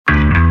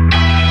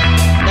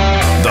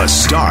The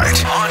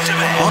Start. On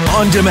demand.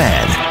 On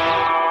demand.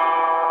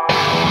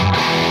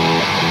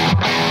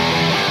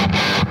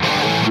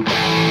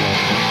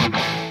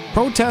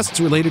 Protests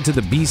related to the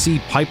BC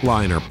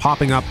pipeline are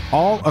popping up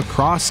all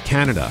across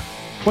Canada.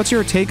 What's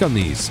your take on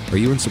these? Are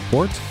you in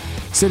support?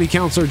 City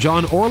Councillor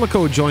John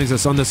Orlikow joins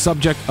us on the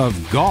subject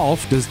of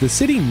golf. Does the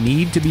city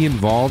need to be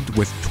involved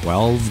with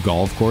 12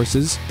 golf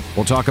courses?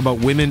 We'll talk about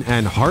women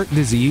and heart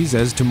disease,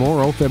 as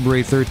tomorrow,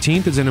 February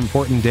 13th, is an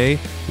important day.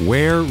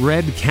 Wear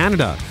Red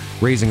Canada,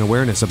 raising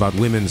awareness about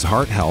women's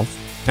heart health.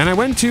 And I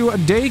went to a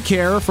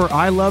daycare for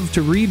I Love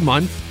to Read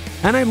Month,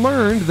 and I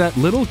learned that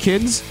little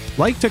kids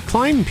like to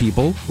climb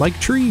people like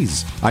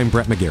trees. I'm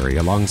Brett Megarry,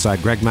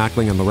 alongside Greg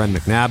Mackling and Loren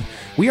McNabb.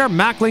 We are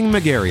Mackling,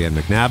 Megarry, and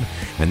McNabb,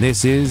 and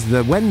this is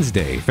the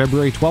Wednesday,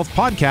 February 12th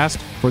podcast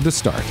for The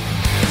Start.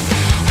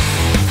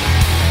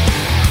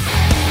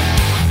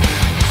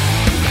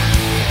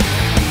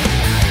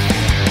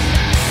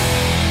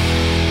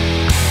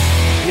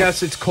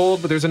 Yes, it's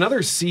cold, but there's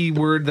another C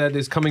word that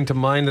is coming to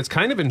mind that's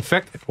kind of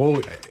infected.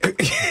 Whoa,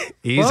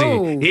 easy.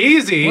 Whoa.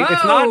 Easy. Whoa.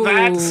 It's not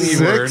that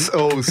C word.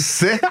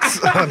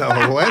 6:06 on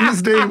a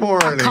Wednesday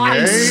morning,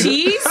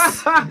 cheese?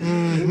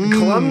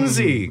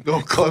 Clumsy.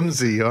 Oh,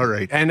 clumsy. All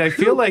right. And I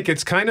feel like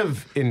it's kind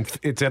of,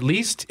 it's at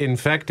least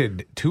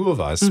infected two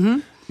of us,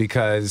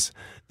 because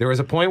there was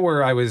a point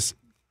where I was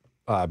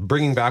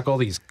bringing back all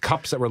these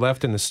cups that were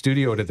left in the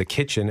studio to the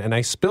kitchen, and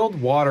I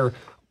spilled water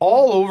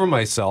all over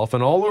myself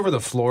and all over the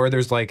floor.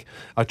 There's like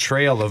a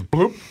trail of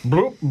bloop,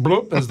 bloop,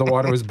 bloop as the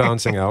water was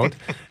bouncing out.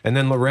 And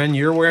then, Loren,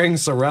 you're wearing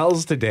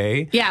Sorels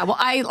today. Yeah, well,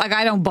 I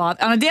don't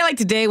bother. On a day like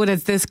today when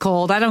it's this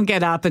cold, I don't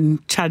get up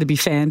and try to be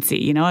fancy.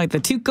 You know, like the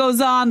toque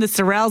goes on, the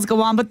Sorels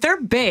go on, but they're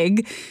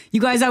big.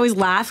 You guys always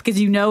laugh because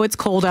you know it's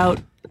cold out,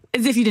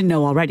 as if you didn't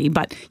know already,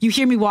 but you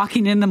hear me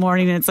walking in the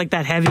morning and it's like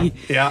that heavy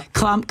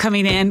clump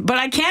coming in, but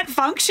I can't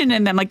function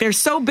in them. Like, they're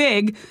so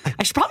big.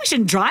 I probably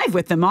shouldn't drive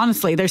with them,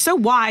 honestly. They're so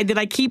wide that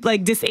I keep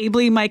like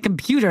disabling my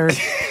computer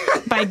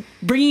by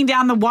bringing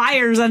down the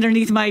wires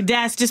underneath my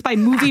desk just by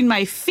moving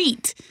my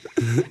feet.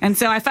 And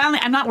so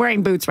I'm not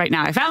wearing boots right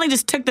now. I finally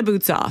just took the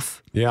boots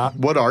off. Yeah.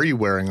 What are you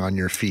wearing on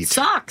your feet?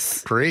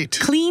 Socks. Great.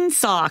 Clean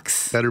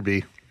socks. Better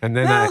be. And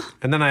then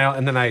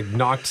I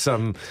knocked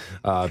some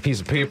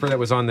piece of paper that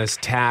was on this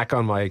tack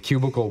on my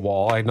cubicle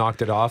wall. I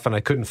knocked it off, and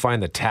I couldn't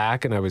find the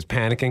tack, and I was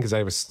panicking because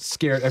I was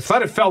scared. I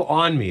thought it fell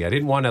on me. I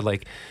didn't want to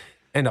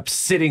end up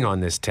sitting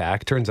on this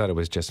tack. Turns out it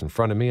was just in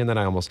front of me, and then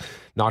I almost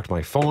knocked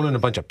my phone and a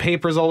bunch of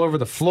papers all over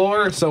the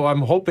floor. So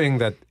I'm hoping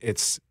that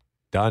it's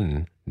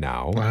done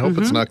now. I hope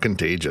it's not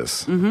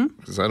contagious,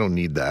 because I don't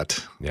need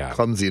that. Yeah,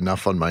 clumsy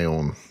enough on my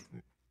own.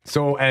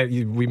 So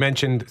we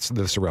mentioned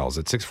the Sorels.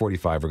 At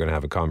 6:45, we're going to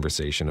have a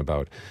conversation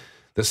about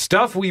the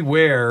stuff we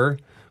wear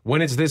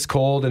when it's this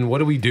cold, and what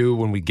do we do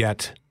when we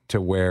get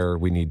to where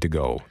we need to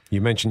go.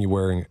 You mentioned you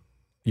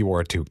wore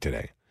a toque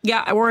today.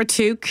 Yeah, I wore a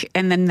toque,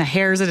 and then the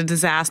hair's at a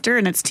disaster,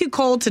 and it's too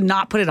cold to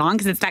not put it on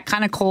because it's that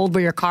kind of cold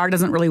where your car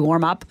doesn't really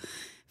warm up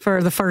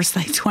for the first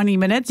 20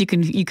 minutes. You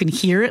can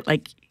hear it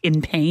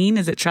in pain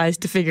as it tries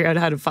to figure out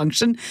how to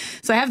function.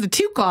 So I have the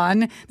toque on,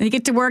 then you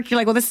get to work, you're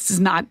like, well, this is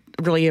not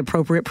really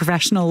appropriate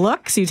professional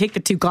look. So you take the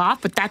toque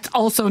off, but that's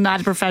also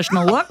not a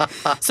professional look.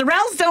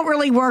 Sorels don't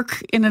really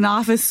work in an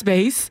office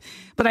space,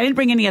 but I didn't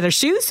bring any other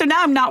shoes. So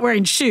now I'm not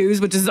wearing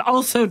shoes, which is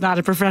also not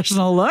a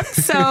professional look.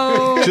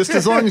 So just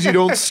as long as you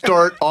don't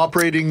start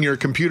operating your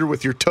computer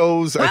with your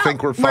toes, I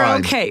think we're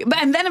fine. We're okay.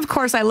 And then, of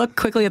course, I look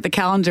quickly at the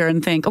calendar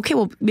and think, okay,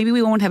 well, maybe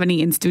we won't have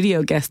any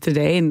in-studio guests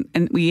today.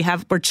 And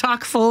we're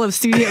chock full of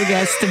studio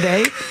guests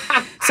today.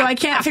 So I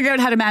can't figure out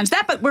how to manage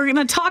that. But we're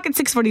going to talk at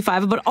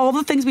 6:45 about all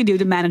the things we do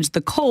to manage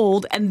the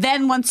cold. And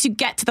then once you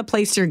get to the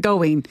place you're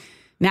going,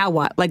 now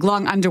what? Like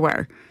long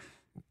underwear.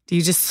 Do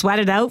you just sweat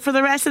it out for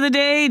the rest of the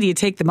day? Do you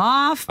take them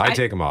off? I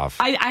take them off.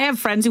 I have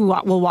friends who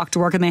will walk to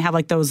work and they have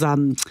like those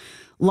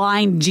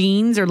lined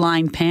jeans or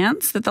lined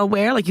pants that they'll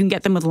wear. Like you can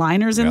get them with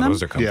liners in them.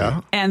 Those are comfy.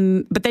 Yeah.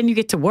 But then you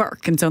get to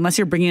work. And so unless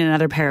you're bringing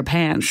another pair of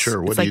pants.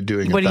 Sure. What are you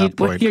doing at that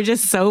point? You're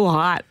just so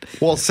hot.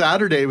 Well,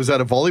 Saturday was at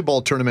a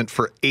volleyball tournament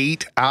for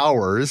 8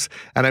 hours.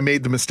 And I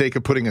made the mistake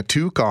of putting a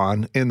toque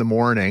on in the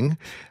morning.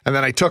 And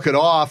then I took it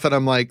off and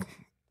I'm like,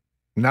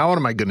 now what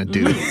am I going to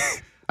do?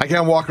 I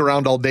can't walk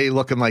around all day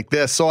looking like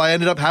this. So I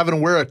ended up having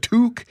to wear a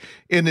toque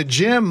in the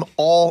gym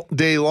all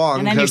day long.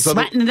 And then you're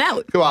sweating it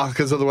out. Well,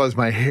 because otherwise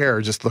my hair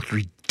just looked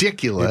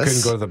ridiculous. You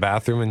couldn't go to the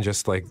bathroom and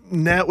just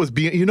That was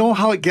you know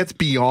how it gets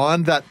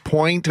beyond that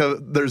point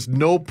of there's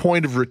no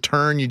point of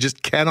return. You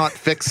just cannot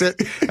fix it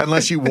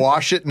unless you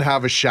wash it and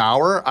have a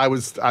shower. I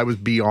was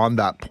beyond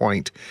that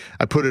point.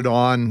 I put it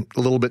on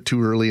a little bit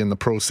too early in the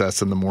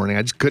process in the morning.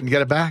 I just couldn't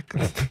get it back.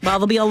 Well,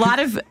 there'll be a lot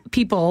of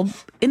people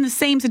in the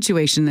same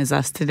situation as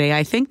us today,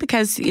 I think,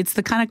 because it's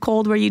the kind of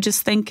cold where you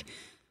just think,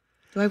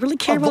 do I really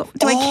care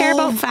I care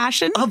about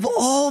fashion? Of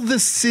all the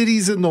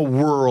cities in the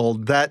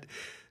world that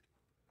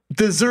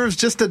deserves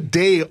just a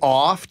day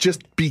off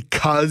just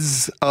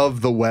because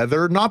of the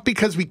weather, not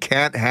because we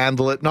can't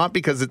handle it, not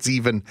because it's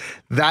even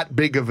that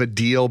big of a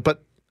deal,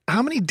 but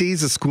how many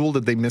days of school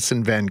did they miss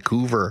in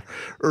Vancouver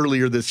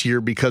earlier this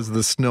year because of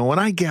the snow? And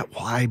I get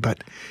why,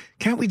 but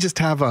can't we just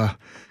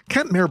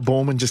can't Mayor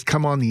Bowman just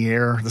come on the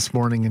air this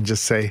morning and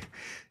just say,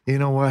 you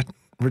know what?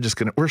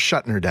 We're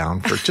shutting her down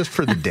for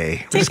the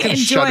day. We're just going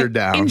to shut her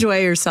down. Enjoy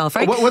yourself,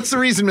 right? What's the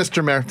reason,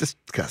 Mr. Mayor? Just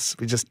because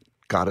we just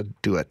got to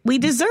do it. We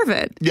deserve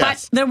it.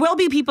 Yes. But there will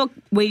be people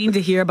waiting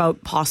to hear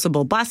about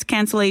possible bus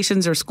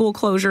cancellations or school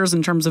closures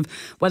in terms of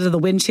whether the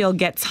wind chill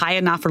gets high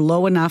enough or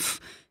low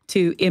enough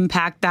to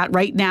impact that.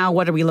 Right now,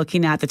 what are we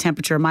looking at? The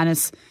temperature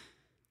minus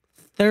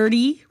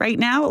 30 right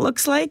now, it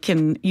looks like.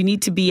 And you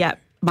need to be at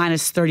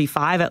minus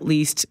 35 at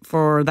least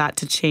for that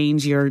to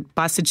change your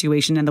bus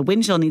situation. And the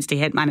wind chill needs to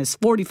hit minus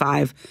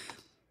 45.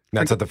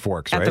 That's at the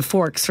Forks, right? At the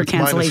Forks for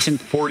cancellation.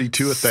 Minus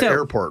 42 at the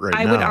airport right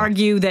now. I would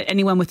argue that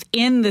anyone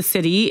within the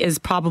city is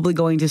probably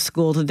going to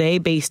school today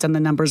based on the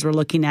numbers we're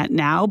looking at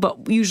now.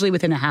 But usually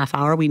within a half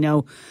hour, we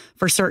know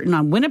for certain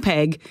on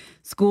Winnipeg,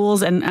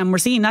 schools, and we're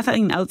seeing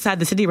nothing outside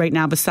the city right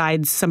now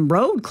besides some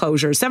road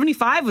closures.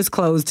 75 was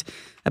closed,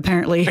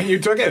 apparently. And you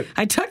took it.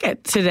 I took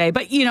it today.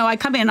 But, I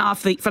come in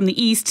from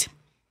the east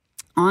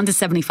onto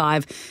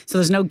 75, so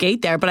there's no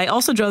gate there. But I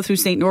also drove through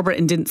St. Norbert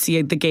and didn't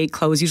see the gate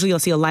close. Usually you'll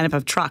see a lineup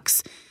of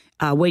trucks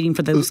waiting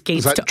for those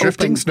gates to open. Is that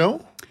drifting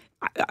snow?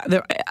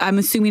 I'm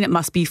assuming it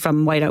must be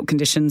from whiteout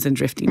conditions and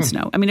drifting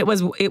snow. I mean, it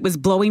was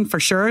blowing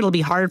for sure. It'll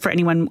be hard for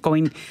anyone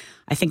going,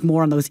 I think,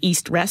 more on those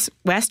east-west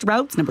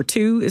routes. Number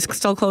 2 is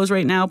still closed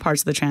right now,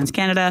 parts of the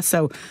Trans-Canada.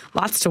 So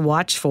lots to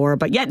watch for.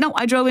 But yeah, no,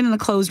 I drove in a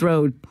closed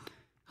road.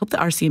 Hope the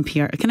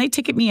RCMP can they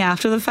ticket me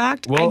after the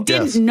fact? Well, I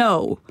didn't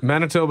know.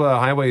 Manitoba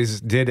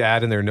Highways did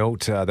add in their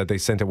note that they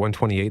sent at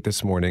 1:28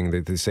 this morning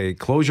that they say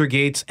closure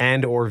gates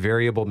and or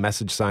variable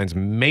message signs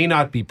may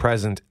not be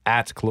present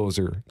at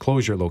closure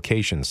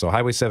locations. So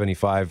Highway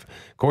 75,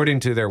 according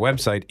to their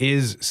website,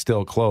 is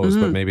still closed,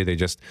 but maybe they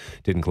just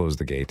didn't close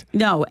the gate.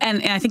 No,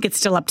 and I think it's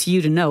still up to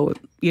you to know.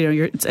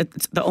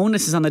 It's the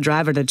onus is on the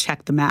driver to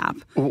check the map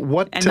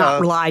and not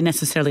rely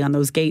necessarily on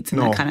those gates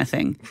and that kind of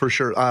thing. For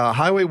sure.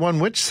 Highway 1,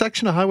 which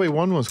section of Highway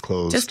 1 was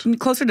closed? Just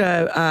closer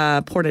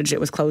to Portage, it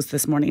was closed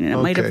this morning, and it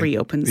might have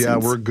reopened since. Yeah,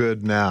 we're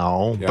good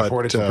now. Yeah, but,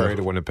 Portage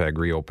to Winnipeg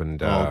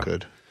reopened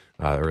good.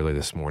 Early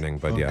this morning.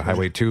 But yeah,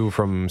 Highway 2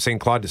 from St.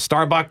 Claude to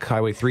Starbuck,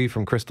 Highway 3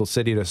 from Crystal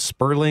City to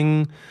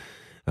Sperling.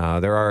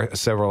 There are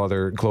several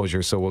other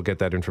closures, so we'll get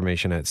that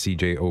information at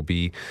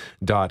cjob.com.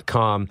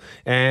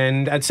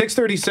 And at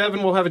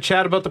 6:37, we'll have a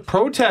chat about the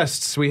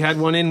protests. We had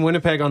one in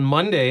Winnipeg on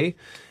Monday,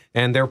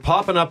 and they're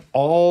popping up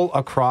all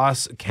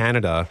across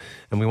Canada.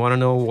 And we want to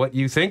know what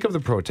you think of the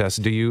protests.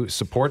 Do you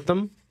support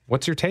them?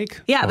 What's your take?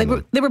 Yeah, they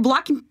were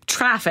blocking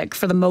traffic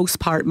for the most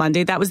part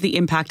Monday. That was the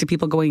impact of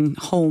people going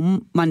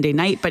home Monday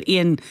night. But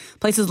in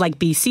places like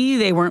BC,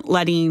 they weren't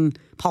letting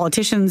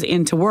politicians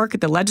into work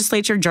at the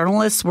legislature.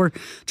 Journalists were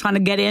trying to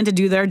get in to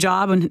do their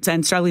job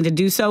and struggling to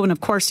do so. And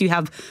of course, you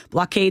have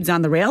blockades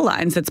on the rail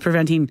lines that's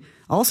preventing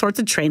all sorts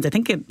of trains. I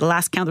think at the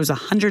last count, there was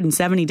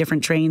 170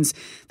 different trains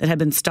that had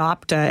been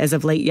stopped as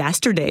of late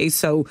yesterday.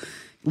 So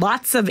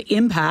lots of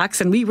impacts.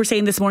 And we were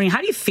saying this morning,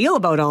 how do you feel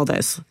about all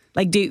this?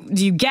 Like, do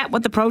you get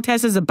what the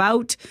protest is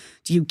about?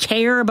 Do you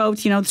care about,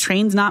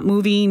 trains not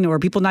moving or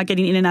people not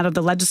getting in and out of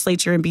the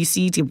legislature in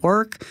BC to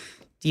work?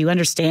 Do you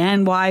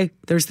understand why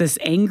there's this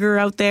anger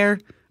out there?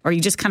 Or are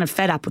you just kind of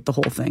fed up with the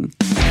whole thing?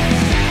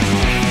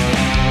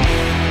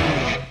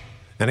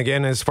 And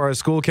again, as far as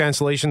school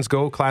cancellations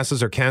go,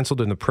 classes are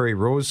canceled in the Prairie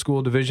Rose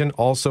School Division,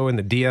 also in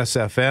the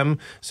DSFM,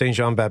 Saint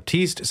Jean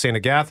Baptiste, Saint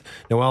Agathe,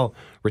 Noel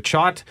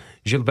Richot,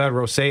 Gilbert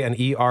Rosset, and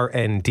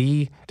ERND.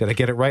 Did I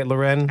get it right,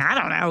 Loren? I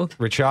don't know.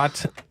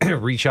 Richot.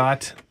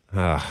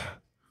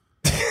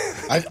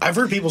 I've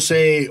heard people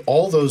say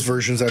all those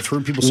versions. I've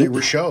heard people say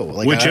Richaud.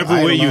 Like,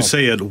 whichever way you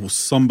say it,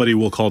 somebody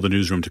will call the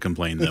newsroom to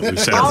complain that we've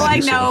said it. All I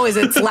know is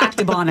it's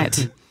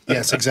lactobonnet.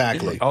 Yes,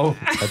 exactly. Oh,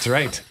 that's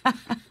right.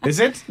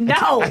 Is it?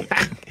 No.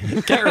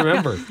 Can't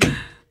remember.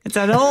 It's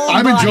an old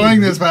I'm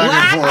enjoying this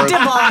back and forth.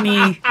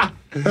 Lactobonnet.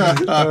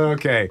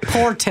 Okay.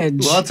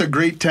 Portage. Lots of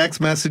great text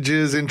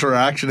messages,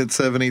 interaction at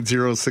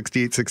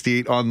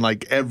 780-6868 on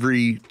like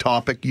every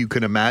topic you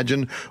can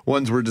imagine.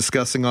 Ones we're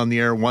discussing on the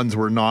air, ones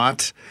we're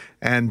not.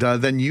 And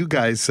then you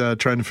guys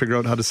trying to figure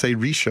out how to say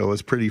Richaud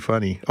is pretty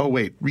funny. Oh,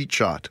 wait,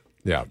 Richot.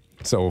 Yeah.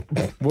 So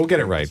we'll get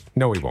it right.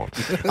 No, we won't.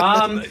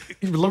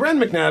 Loren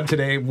McNabb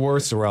today wore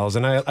Sorels,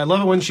 and I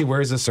love it when she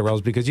wears the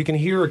Sorels because you can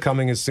hear her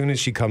coming as soon as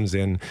she comes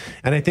in.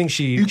 And I think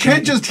You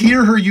can't just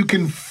hear her, you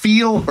can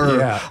feel her.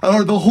 Yeah.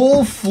 Or the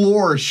whole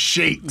floor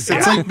shakes.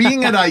 It's like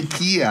being at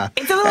IKEA.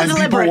 It's a little and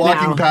people deliberate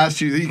walking now.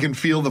 past you can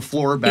feel the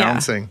floor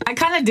bouncing. Yeah. I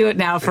kind of do it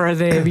now for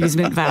the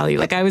amusement value.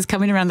 Like I was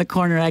coming around the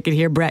corner, I could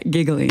hear Brett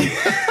giggling.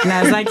 And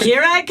I was like,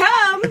 here I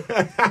come.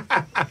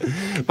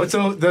 But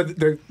so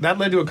that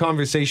led to a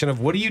conversation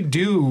of what do you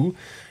do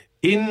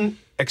in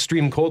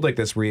extreme cold like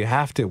this where you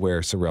have to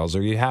wear Sorels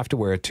or you have to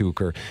wear a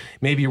toque or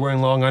maybe you're wearing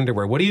long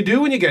underwear. What do you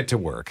do when you get to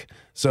work?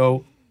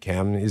 So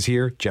Cam is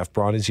here. Jeff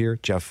Braun is here.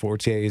 Jeff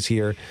Fortier is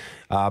here.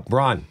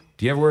 Braun,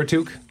 do you ever wear a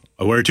toque?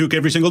 I wear a toque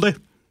every single day.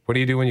 What do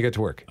you do when you get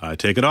to work? I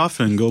take it off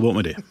and go about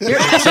my day. Your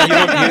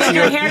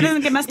hair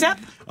doesn't get messed up?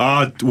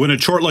 When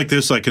it's short like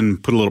this, I can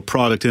put a little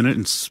product in it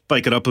and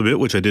spike it up a bit,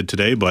 which I did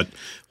today. But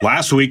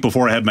last week,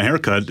 before I had my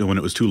haircut, when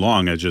it was too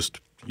long, you just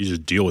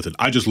deal with it.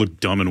 I just look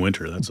dumb in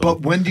winter. That's all.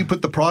 But when do you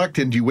put the product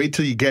in? Do you wait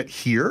till you get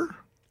here?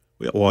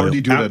 Well, or do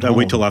you do it at I home?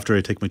 wait till after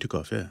I take my toque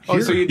off. Yeah. Oh,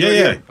 so you do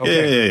Yeah.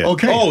 Okay.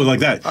 Okay. Oh, like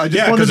that. I just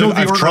yeah, wanted because to know the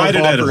I've order tried of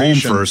it at home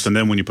operations. first, and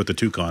then when you put the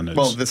toque on,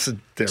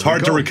 it's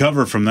hard to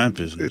recover from that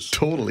business.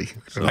 Totally.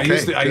 I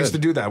used to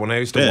do that when I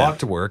used to walk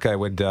to work. I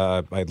would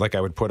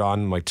put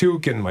on my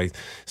toque and my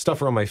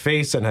stuff around my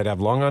face, and I'd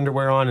have long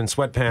underwear on and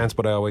sweatpants.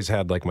 But I always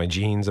had like my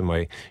jeans and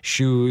my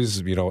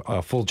shoes,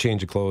 a full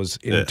change of clothes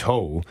in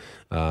tow.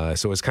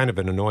 So it's kind of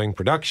an annoying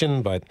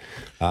production, but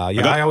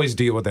I always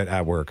deal with it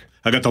at work.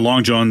 I got the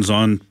long johns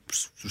on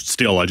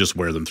still. I just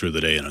wear them through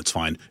the day, and it's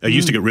fine. I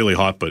used to get really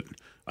hot, but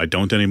I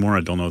don't anymore. I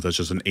don't know if that's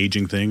just an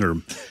aging thing or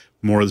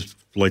more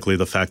likely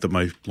the fact that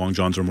my long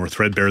johns are more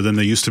threadbare than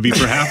they used to be,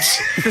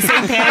 perhaps. The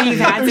same pair you've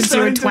had since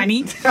you were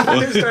 20?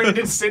 They're starting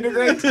to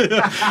disintegrate.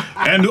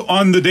 And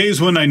on the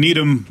days when I need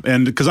them,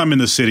 and because I'm in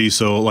the city,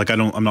 so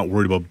I'm not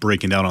worried about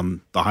breaking down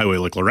on the highway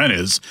like Loren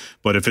is.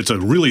 But if it's a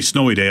really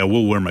snowy day, I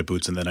will wear my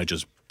boots, and then I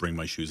just bring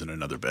my shoes in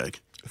another bag.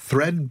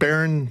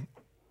 Threadbare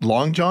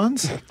long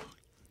johns?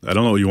 I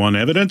don't know. You want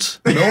evidence?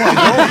 No, I don't.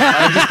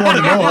 I just want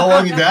to know how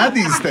long you've had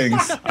these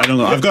things. I don't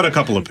know. I've got a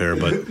couple of pair,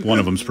 but one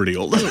of them's pretty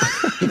old.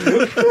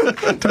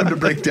 Time to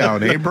break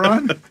down, eh,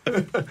 Bron?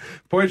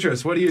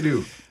 Poitras, what do you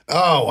do?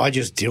 Oh, I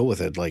just deal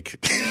with it.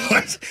 Like,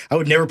 I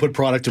would never put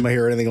product in my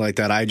hair or anything like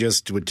that. I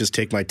would just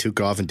take my toque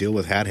off and deal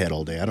with hat head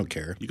all day. I don't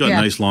care. You got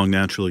nice, long,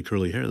 naturally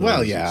curly hair, though.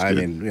 Well, yeah. I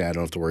don't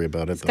have to worry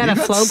about it. Got a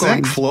flow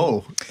going.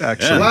 Flow,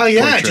 actually. Well,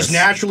 yeah, Poitras. it just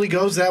naturally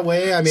goes that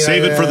way. I mean,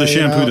 Save it for the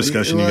shampoo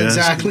discussion, you guys.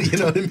 Exactly. You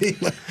know what I mean?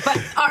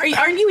 But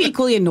aren't you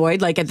equally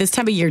annoyed, like at this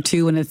time of year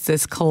too, when it's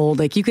this cold?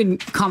 Like you can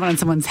comment on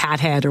someone's hat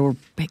head or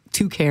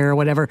toque hair or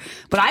whatever,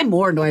 but I'm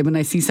more annoyed when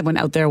I see someone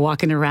out there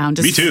walking around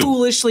just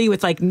foolishly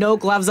with like no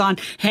gloves on,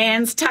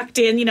 hands tucked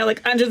in,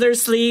 like under their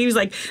sleeves,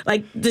 like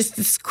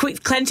just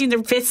clenching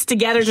their fists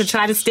together to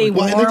try to stay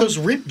warm. Well, and those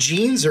ripped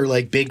jeans are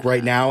like big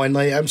right now, and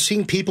like I'm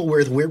seeing people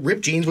wear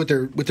ripped jeans with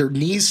their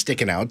knees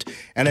sticking out,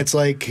 and it's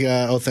like,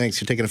 oh,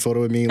 thanks, you're taking a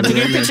photo of me. Look at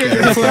your picture of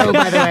your flow,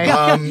 by the way.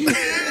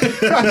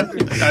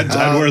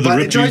 I'd wear the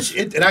ripped jeans.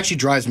 It actually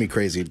drives me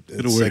crazy.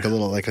 It's like a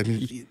little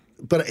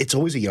but it's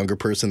always a younger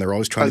person. They're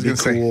always trying to be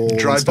cool.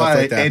 Drive by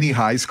like any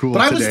high school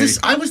but today.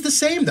 I was the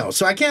same though,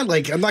 so I can't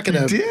I'm not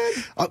gonna. You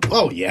did?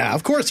 Oh yeah,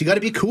 of course you got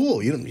to be cool.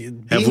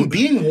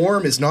 Being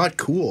warm is not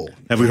cool.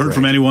 Have we heard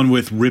from anyone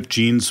with ripped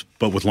jeans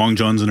but with long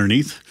johns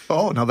underneath?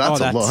 Oh, now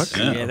that's a look.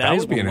 Yeah, that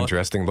would be an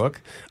interesting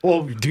look.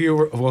 Well,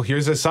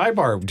 here's a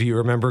sidebar. Do you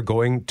remember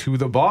going to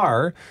the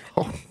bar?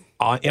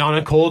 On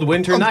a cold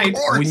winter night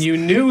when you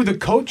knew the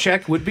coat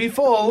check would be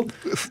full?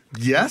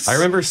 Yes. I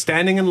remember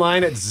standing in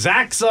line at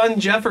Zach's on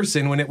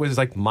Jefferson when it was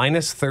like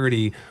minus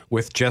 30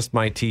 with just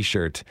my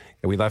T-shirt.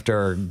 And we left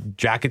our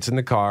jackets in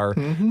the car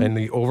in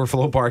the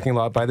overflow parking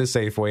lot by the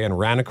Safeway and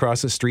ran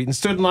across the street and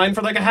stood in line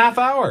for like a half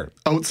hour.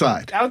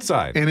 Outside.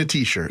 In a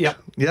T-shirt. Yep.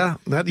 Yeah,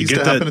 that used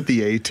to happen at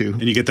the A too.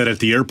 And you get that at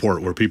the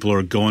airport where people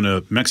are going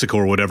to Mexico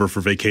or whatever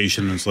for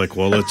vacation. And it's like,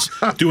 well, it's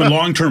doing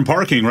long-term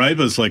parking, right?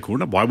 But it's like,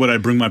 why would I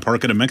bring my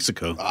parka to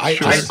Mexico?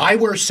 I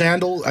wear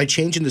sandals. I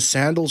change into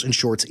sandals and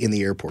shorts in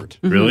the airport.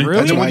 Really?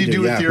 That's what do you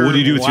do with your... What do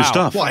you do with your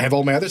stuff? Well, I have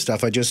all my other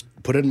stuff. I just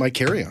put it in my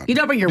carry-on. You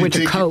don't bring your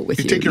winter coat with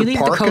you. You take your leave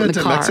the coat parka in the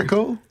to car.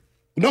 Mexico?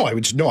 No, I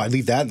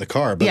leave that in the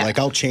car, but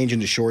I'll change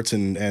into shorts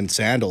and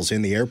sandals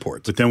in the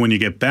airport. But then when you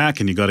get back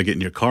and you got to get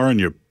in your car and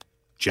your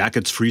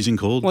jacket's freezing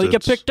cold. Well, you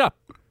get picked up.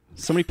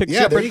 Somebody picks you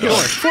up. There you go.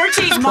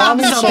 Forche's mom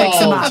still picks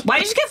him up. Why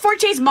did you get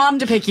Forche's mom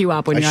to pick you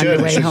up when you're on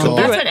your way home?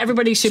 That's what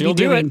everybody should be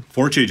doing.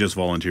 Forche just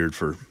volunteered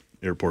for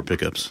airport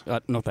pickups.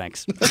 No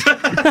thanks.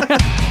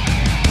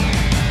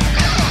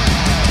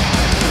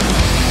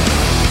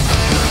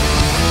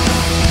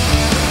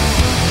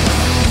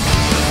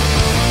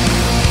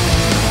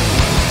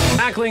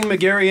 Tackling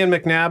Megarry and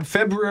McNabb.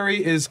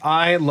 February is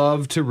I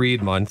Love to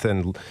Read month,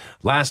 and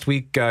last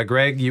week,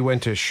 Greg, you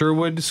went to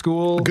Sherwood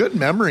School. Good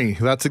memory.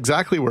 That's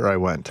exactly where I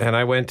went. And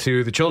I went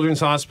to the Children's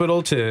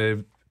Hospital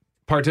to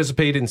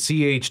participate in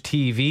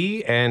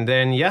CHTV, and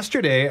then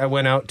yesterday I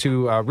went out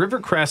to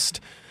Rivercrest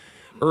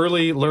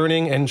Early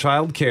Learning and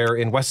Childcare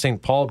in West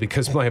St. Paul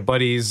because my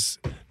buddy's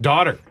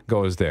daughter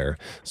goes there.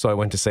 So I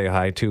went to say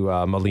hi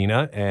to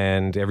Melina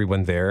and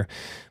everyone there.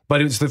 But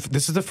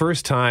this is the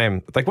first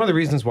time, like one of the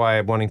reasons why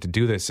I'm wanting to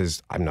do this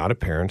is I'm not a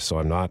parent, so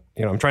I'm not,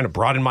 I'm trying to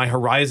broaden my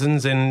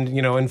horizons and,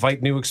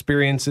 invite new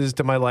experiences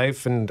to my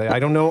life. And I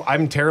don't know,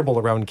 I'm terrible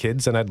around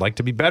kids and I'd like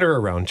to be better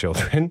around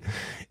children.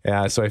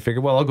 So I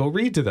figured, well, I'll go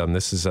read to them.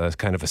 This is a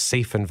kind of a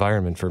safe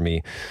environment for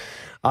me.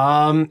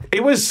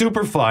 It was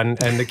super fun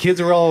and the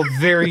kids were all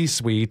very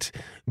sweet,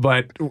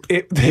 but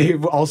they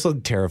also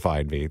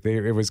terrified me.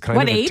 It was kind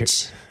what of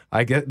age?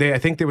 I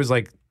think there was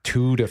like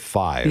 2 to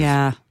 5.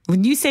 Yeah.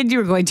 When you said you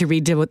were going to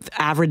read to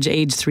average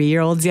age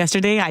 3-year-olds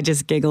yesterday, I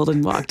just giggled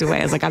and walked away.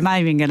 I was like, I'm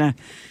not even going to.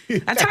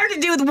 That's hard to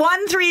do with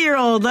one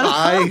 3-year-old.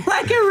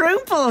 Like a room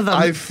full of them.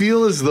 I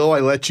feel as though I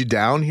let you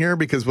down here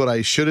because what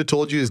I should have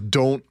told you is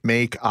don't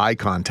make eye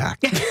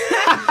contact.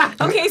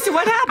 Okay, so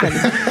what happened?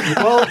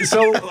 Well,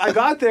 so I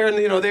got there and,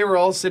 they were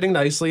all sitting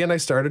nicely and I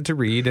started to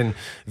read and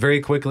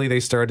very quickly they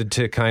started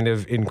to kind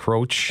of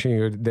encroach.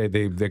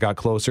 They got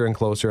closer and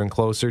closer and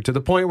closer to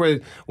the point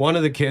where one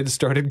of the kids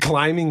started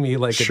climbing me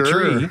like a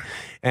tree.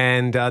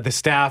 And the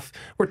staff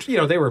were,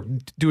 they were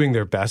doing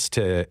their best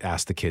to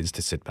ask the kids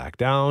to sit back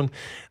down.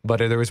 But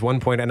there was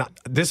one point, and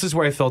this is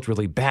where I felt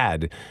really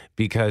bad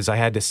because I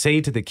had to say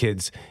to the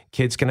kids,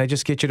 can I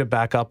just get you to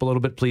back up a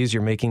little bit, please?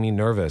 You're making me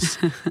nervous.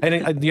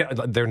 And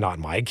they're not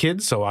my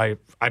kids, so I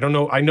don't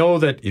know. I know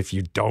that if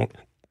you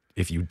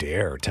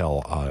dare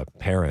tell a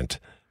parent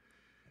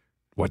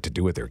what to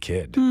do with their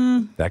kid,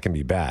 that can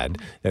be bad.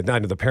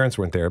 None of the parents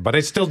weren't there, but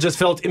I still just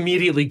felt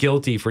immediately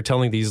guilty for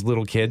telling these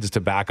little kids to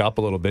back up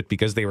a little bit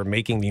because they were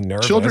making me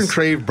nervous. Children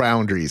crave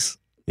boundaries.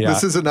 Yeah.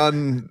 This is an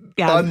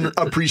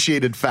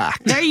unappreciated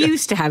fact. They're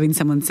used to having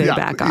someone say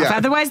back off.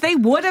 Otherwise, they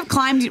would have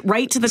climbed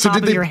right to the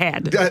top of your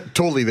head.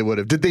 Totally, they would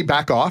have. Did they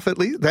back off at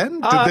least then?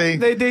 They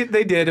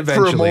did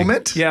eventually. For a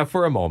moment? Yeah,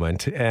 for a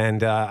moment.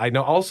 And I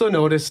also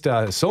noticed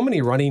so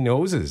many runny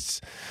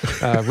noses.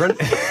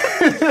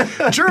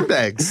 Germ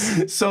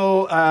bags.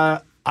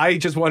 So I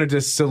just wanted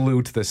to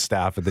salute the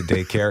staff at the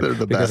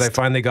daycare because I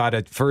finally got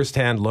a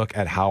firsthand look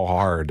at how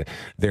hard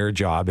their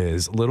job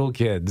is. Little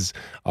kids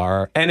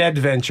are an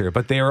adventure,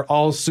 but they are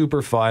all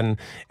super fun.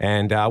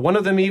 And one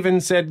of them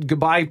even said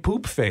goodbye,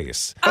 poop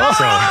face. Oh,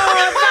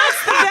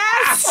 that's the best.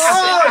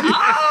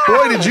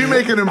 Boy, did you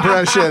make an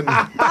impression.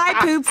 Bye,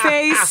 poop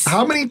face.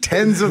 How many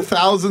tens of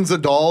thousands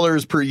of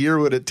dollars per year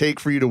would it take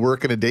for you to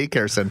work in a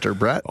daycare center,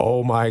 Brett?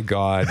 Oh, my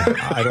God.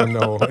 I don't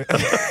know.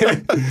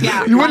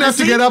 You wouldn't have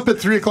to get up at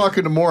 3 o'clock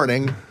in the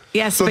morning.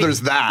 Yes, so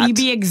there's that. You'd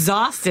be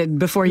exhausted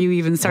before you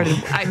even started.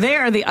 They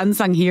are the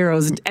unsung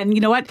heroes. And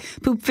you know what?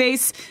 Poop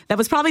face, that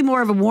was probably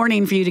more of a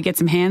warning for you to get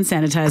some hand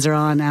sanitizer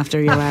on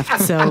after you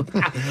left. So,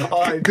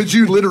 because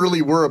you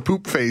literally were a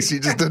poop face.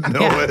 You just didn't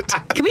know it.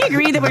 Can we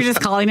agree that we're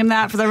just calling him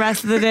that for the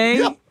rest of the day?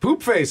 Yeah.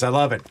 Poop face. I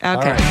love it.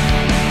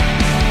 Okay.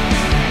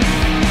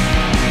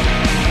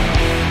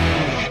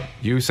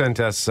 You sent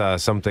us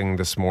something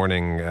this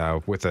morning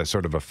with a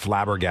sort of a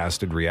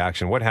flabbergasted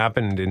reaction. What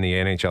happened in the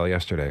NHL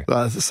yesterday?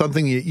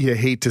 Something you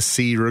hate to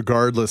see,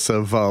 regardless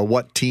of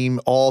what team.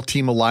 All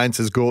team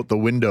alliances go out the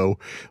window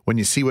when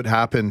you see what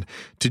happened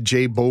to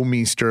Jay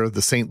Bouwmeester of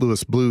the St.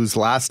 Louis Blues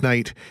last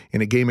night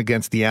in a game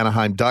against the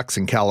Anaheim Ducks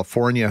in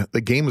California.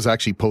 The game was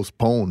actually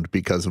postponed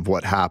because of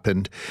what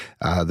happened.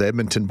 The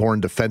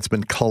Edmonton-born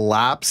defenseman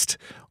collapsed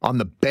on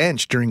the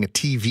bench during a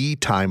TV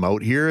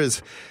timeout. Here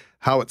is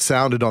how it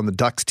sounded on the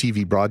Ducks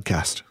TV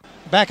broadcast.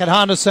 Back at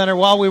Honda Center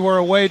while we were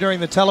away during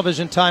the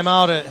television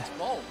timeout,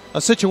 a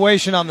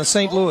situation on the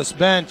St. Louis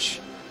bench,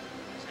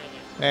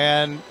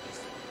 and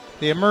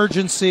the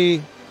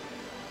emergency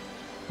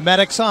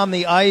medics on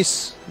the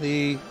ice,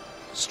 the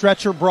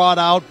stretcher brought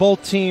out,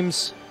 both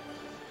teams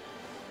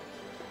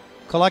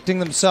collecting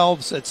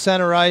themselves at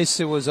center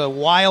ice. It was a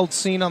wild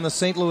scene on the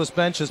St. Louis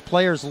bench as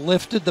players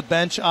lifted the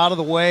bench out of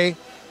the way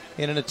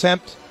in an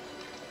attempt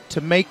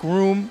to make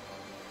room.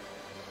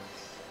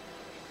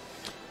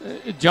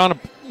 John,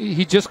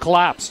 he just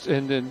collapsed,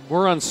 and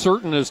we're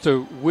uncertain as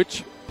to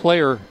which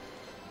player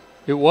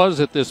it was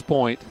at this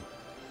point.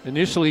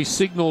 Initially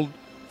signaled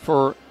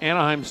for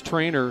Anaheim's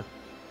trainer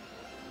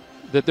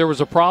that there was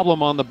a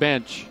problem on the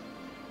bench,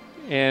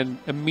 and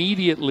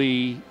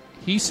immediately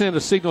he sent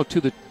a signal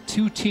to the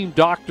two team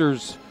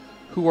doctors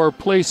who are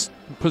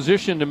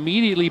positioned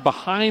immediately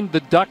behind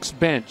the Ducks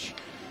bench,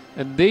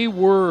 and they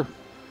were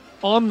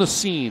on the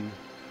scene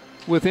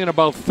within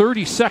about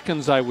 30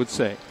 seconds, I would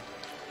say.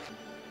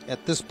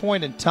 At this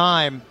point in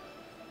time,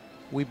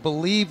 we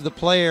believe the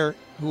player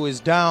who is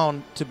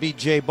down to be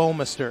Jay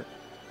Bouwmeester.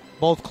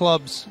 Both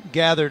clubs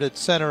gathered at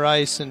center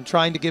ice and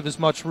trying to give as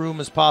much room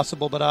as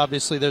possible, but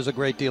obviously there's a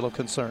great deal of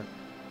concern.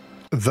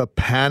 The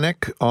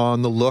panic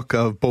on the look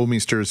of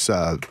Bouwmeester's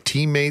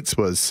teammates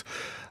was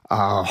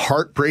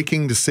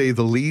heartbreaking, to say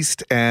the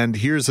least. And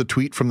here's a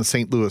tweet from the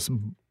St. Louis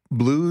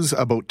Blues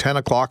about 10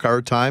 o'clock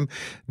our time.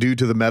 Due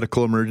to the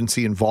medical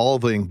emergency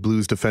involving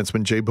Blues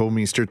defenseman Jay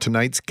Bouwmeester,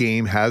 tonight's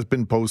game has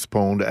been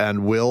postponed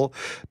and will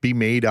be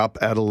made up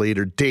at a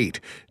later date.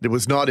 It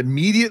was not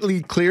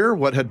immediately clear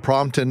what had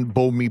prompted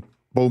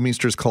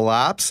Bouwmeester's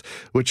collapse,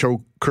 which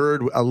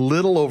occurred a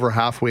little over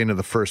halfway into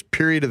the first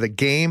period of the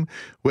game,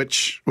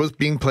 which was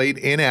being played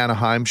in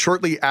Anaheim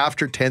shortly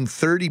after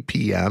 10:30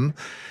 p.m.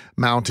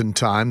 Mountain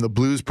Time. The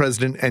Blues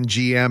president and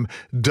GM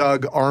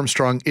Doug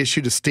Armstrong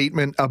issued a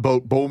statement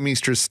about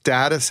Bouwmeester's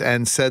status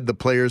and said the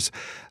player,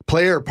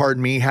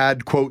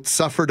 had, quote,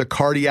 suffered a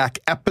cardiac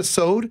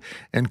episode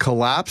and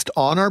collapsed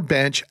on our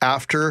bench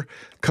after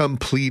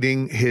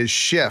completing his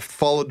shift.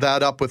 Followed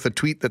that up with a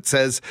tweet that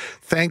says,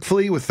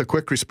 thankfully, with the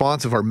quick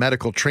response of our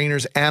medical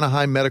trainers,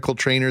 Anaheim medical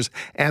trainers,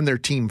 and their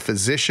team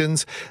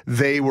physicians,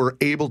 they were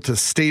able to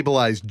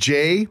stabilize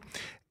Jay.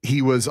 He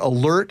was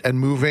alert and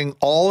moving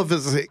all of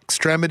his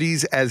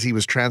extremities as he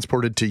was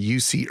transported to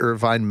UC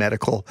Irvine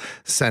Medical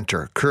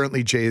Center.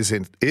 Currently, Jay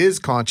is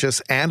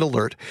conscious and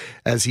alert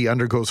as he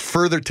undergoes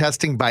further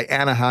testing by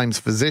Anaheim's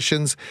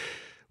physicians.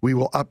 We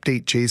will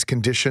update Jay's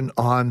condition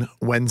on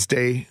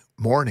Wednesday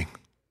morning.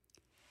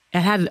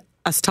 It had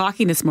us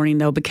talking this morning,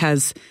 though,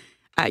 because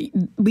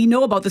we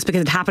know about this because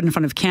it happened in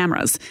front of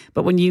cameras.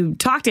 But when you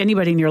talk to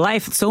anybody in your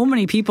life, so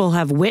many people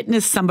have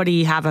witnessed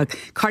somebody have a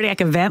cardiac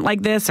event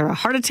like this or a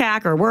heart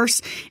attack or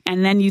worse.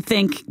 And then you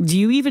think, do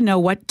you even know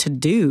what to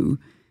do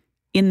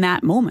in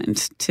that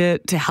moment to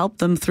help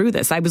them through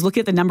this? I was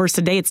looking at the numbers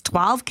today. It's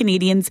 12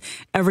 Canadians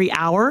every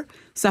hour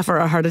suffer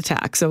a heart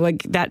attack. So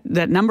like that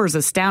number is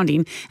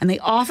astounding. And they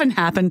often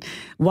happen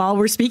while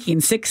we're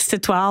speaking, 6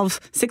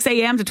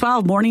 a.m. to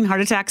 12 morning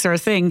heart attacks are a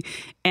thing.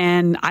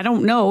 And I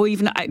don't know,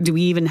 do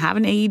we even have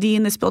an AED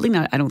in this building?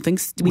 I don't think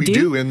so. We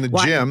do in the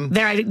gym.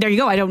 There you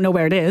go. I don't know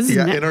where it is.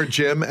 Yeah, in our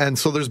gym. And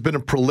so there's been a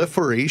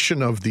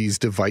proliferation of these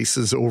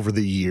devices over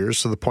the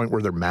years to the point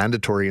where they're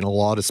mandatory in a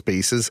lot of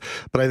spaces.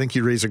 But I think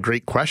you raise a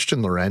great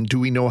question, Loren. Do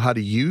we know how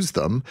to use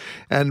them?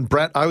 And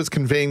Brett, I was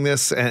conveying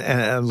this,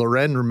 and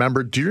Loren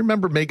remembered. Do you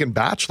remember Megan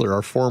Batchelor,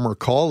 our former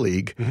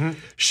colleague? Mm-hmm.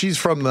 She's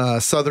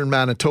from southern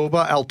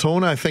Manitoba.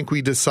 Altona, I think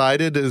we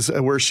decided, is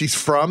where she's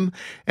from.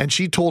 And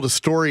she told a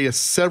story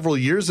several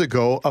years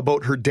ago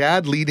about her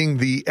dad leading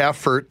the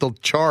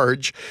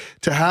charge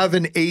to have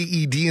an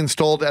AED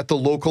installed at the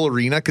local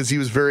arena because he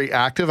was very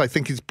active. I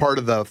think he's part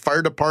of the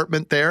fire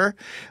department there.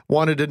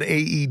 Wanted an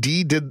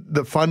AED, did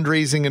the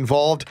fundraising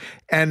involved.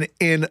 And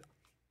in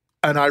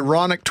an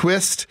ironic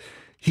twist,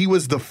 he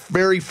was the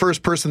very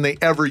first person they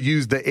ever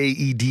used the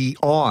AED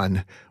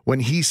on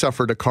when he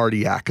suffered a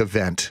cardiac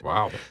event.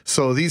 Wow.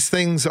 So these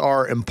things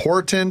are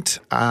important.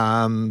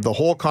 The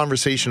whole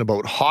conversation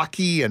about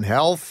hockey and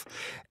health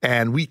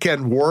and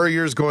weekend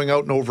warriors going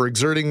out and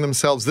overexerting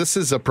themselves. This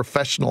is a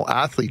professional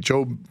athlete.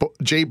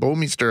 Jay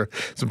Bouwmeester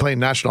has been playing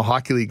National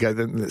Hockey League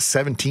in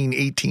 17,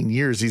 18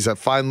 years. He's a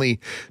finely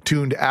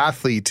tuned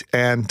athlete.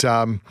 And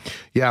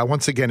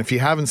once again, if you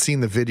haven't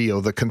seen the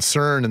video, the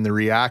concern and the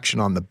reaction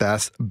on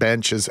the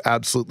bench is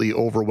absolutely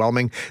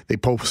overwhelming. They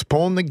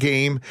postponed the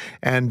game,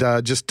 and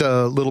just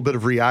a little bit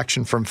of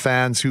reaction from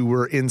fans who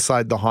were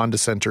inside the Honda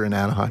Center in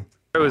Anaheim.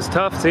 It was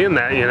tough seeing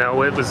that,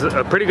 it was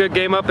a pretty good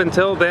game up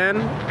until then,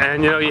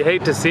 and you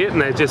hate to see it,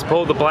 and they just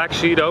pulled the black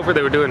sheet over.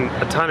 They were doing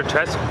a ton of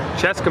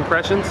chest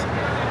compressions,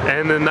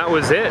 and then that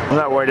was it. I'm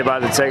not worried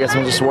about the tickets,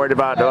 I'm just worried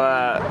about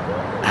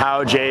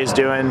how Jay's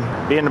doing.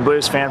 Being a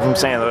Blues fan from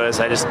St. Louis,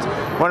 I just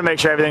want to make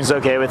sure everything's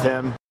okay with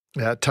him.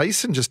 Yeah,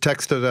 Tyson just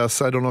texted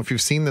us. I don't know if you've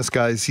seen this,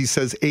 guys. He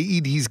says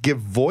AEDs give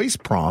voice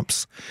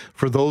prompts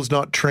for those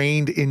not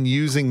trained in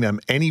using them.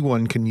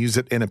 Anyone can use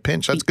it in a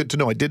pinch. That's good to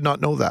know. I did not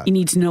know that. You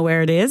need to know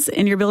where it is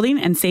in your building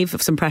and save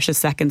some precious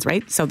seconds,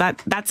 right? So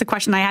that's a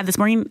question I had this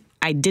morning.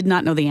 I did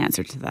not know the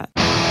answer to that.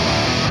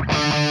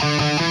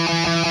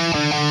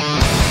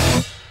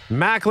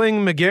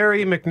 Mackling,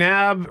 Megarry,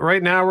 McNabb.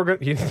 Right now,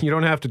 you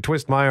don't have to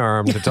twist my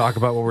arm to talk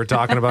about what we're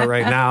talking about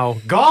right now.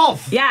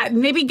 Golf! Yeah,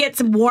 maybe get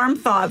some warm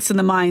thoughts in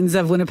the minds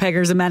of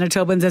Winnipeggers and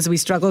Manitobans as we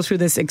struggle through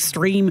this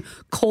extreme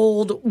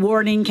cold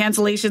warning.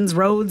 Cancellations,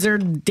 roads are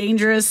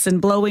dangerous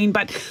and blowing,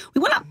 but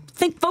we want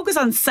to focus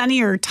on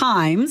sunnier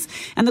times.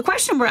 And the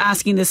question we're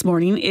asking this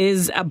morning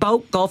is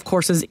about golf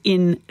courses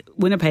in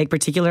Winnipeg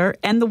particular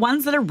and the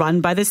ones that are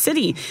run by the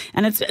city.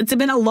 And it's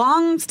been a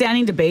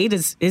long-standing debate.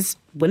 Is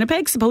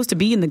Winnipeg supposed to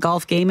be in the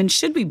golf game, and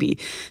should we be?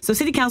 So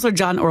City Councillor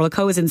John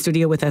Orlikow is in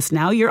studio with us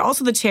now. You're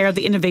also the chair of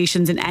the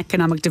Innovations and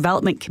Economic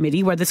Development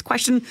Committee, where this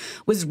question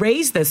was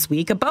raised this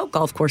week about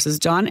golf courses,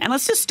 John. And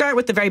let's just start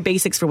with the very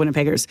basics for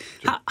Winnipeggers.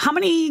 How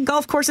many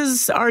golf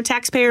courses are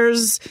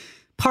taxpayers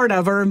part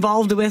of or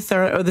involved with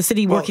or the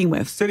city working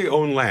with?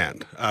 City-owned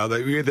land that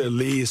we either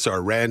lease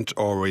or rent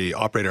or we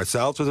operate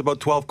ourselves. There's about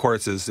 12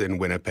 courses in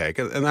Winnipeg,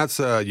 and that's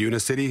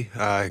Unicity,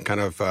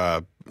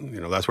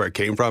 that's where it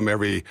came from.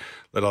 Every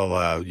little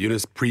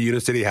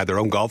pre-Unicity had their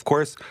own golf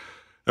course.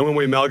 And when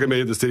we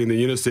amalgamated the city and the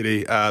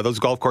Unicity, those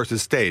golf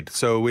courses stayed.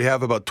 So we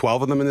have about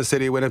 12 of them in the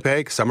city of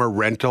Winnipeg. Some are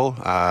rental.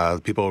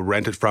 People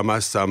rent it from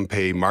us. Some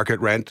pay market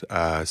rent.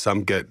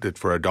 Some get it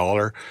for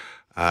 $1.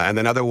 And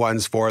then other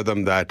ones for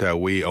them that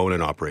we own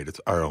and operate.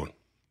 It's our own.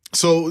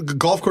 So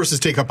golf courses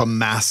take up a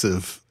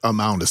massive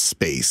amount of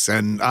space.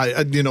 And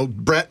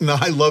Brett and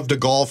I love to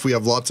golf. We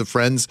have lots of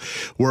friends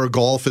where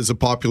golf is a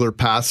popular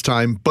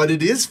pastime, but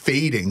it is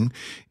fading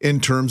in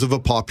terms of a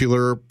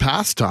popular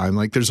pastime.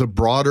 Like there's a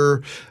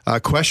broader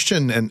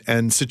question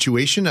and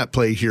situation at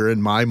play here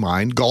in my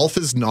mind. Golf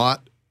is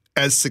not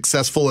as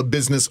successful a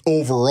business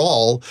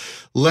overall,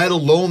 let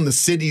alone the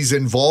city's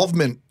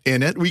involvement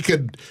in it. We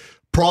could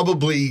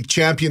probably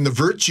champion the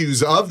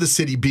virtues of the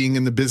city being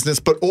in the business,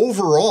 but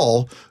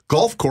overall,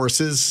 golf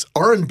courses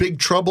are in big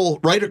trouble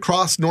right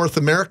across North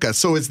America.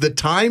 So is the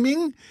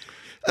timing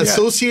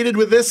associated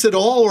with this at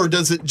all, or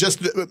does it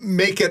just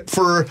make it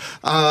for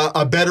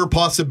a better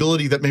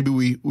possibility that maybe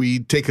we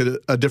take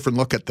a different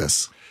look at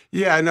this?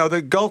 Yeah, no,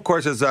 the golf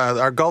courses,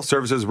 our golf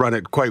services run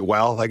it quite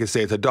well. Like I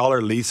say, it's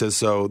 $1 leases,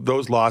 so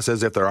those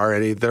losses, if there are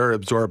any, they're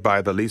absorbed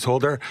by the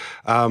leaseholder.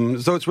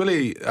 So it's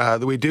really,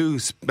 we do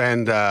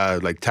spend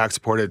like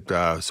tax-supported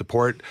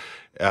support.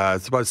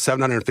 It's about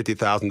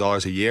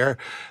 $750,000 a year.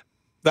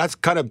 That's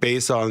kind of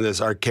based on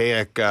this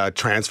archaic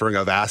transferring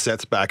of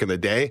assets back in the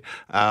day.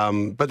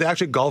 But the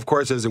actual golf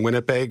courses in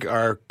Winnipeg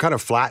are kind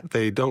of flat.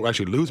 They don't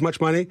actually lose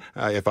much money,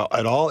 if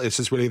at all. It's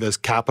just really this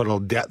capital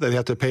debt that they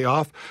have to pay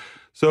off.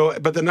 So,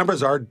 but the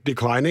numbers are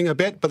declining a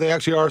bit, but they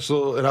actually are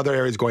still in other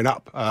areas going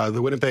up.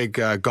 The Winnipeg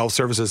Golf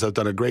Services have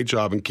done a great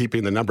job in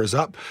keeping the numbers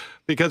up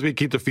because we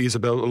keep the fees a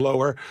bit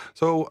lower.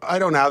 So I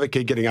don't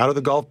advocate getting out of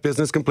the golf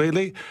business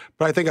completely,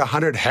 but I think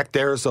 100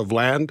 hectares of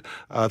land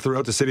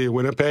throughout the city of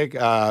Winnipeg,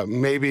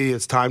 maybe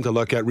it's time to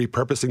look at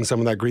repurposing some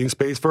of that green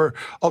space for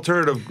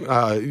alternative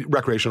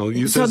recreational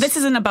uses. So this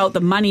isn't about the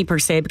money per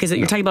se, because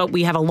you're talking about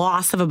we have a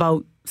loss of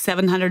about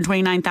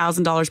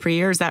 $729,000 per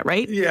year. Is that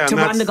right? Yeah. To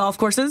run the golf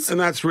courses? And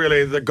that's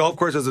really, the golf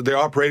courses that they're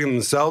operating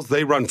themselves,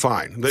 they run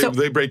fine.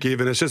 They break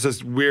even. It's just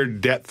this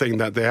weird debt thing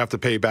that they have to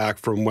pay back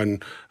from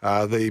when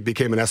they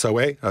became an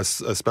SOA, a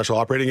special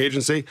operating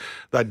agency.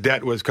 That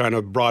debt was kind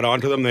of brought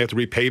onto them. They have to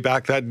repay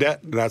back that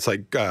debt. And that's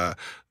like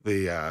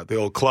the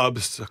old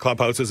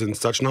clubhouses and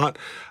such not.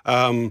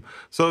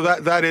 So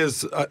that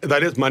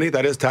is money.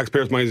 That is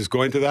taxpayers' money that's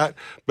going to that.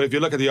 But if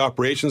you look at the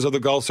operations of the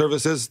golf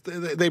services,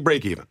 they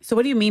break even. So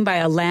what do you mean by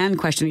a land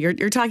question?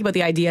 You're talking about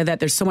the idea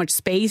that there's so much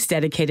space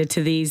dedicated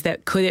to these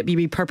that could it be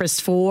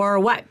repurposed for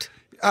what?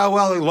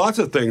 Well, lots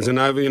of things, and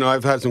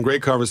I've had some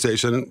great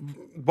conversation.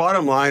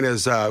 Bottom line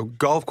is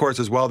golf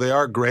courses, while they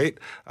are great,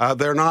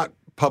 they're not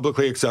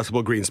publicly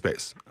accessible green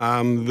space.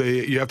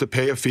 You have to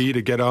pay a fee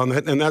to get on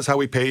it, and that's how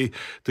we pay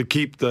to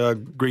keep the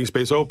green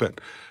space open.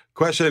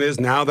 Question is,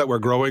 now that we're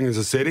growing as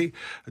a city,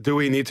 do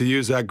we need to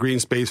use that green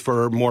space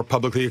for more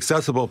publicly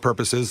accessible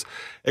purposes?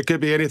 It could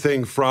be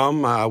anything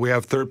from, we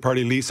have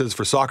third-party leases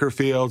for soccer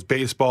fields,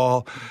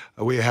 baseball.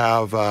 We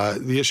have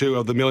the issue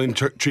of the Million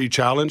Tree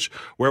Challenge.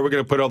 Where are we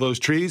going to put all those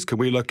trees? Can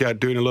we look at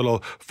doing a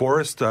little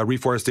forest,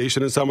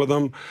 reforestation in some of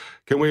them?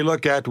 Can we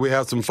look at, we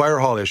have some fire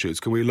hall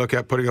issues. Can we look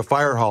at putting a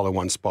fire hall in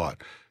one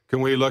spot? Can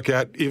we look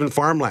at even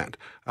farmland?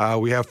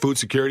 We have food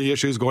security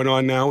issues going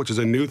on now, which is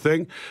a new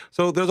thing.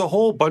 So there's a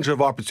whole bunch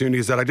of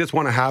opportunities that I just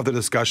want to have the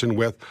discussion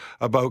with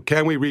about,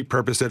 can we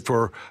repurpose it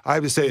for, I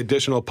would say,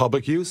 additional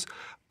public use?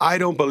 I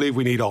don't believe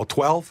we need all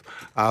 12,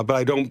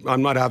 but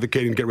I'm not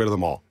advocating to get rid of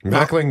them all.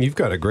 Mackling, you've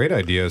got a great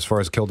idea as far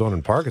as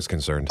Kildonan Park is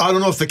concerned. I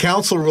don't know if the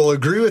councillor will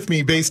agree with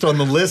me based on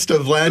the list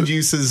of land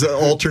uses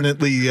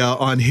alternately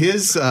on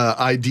his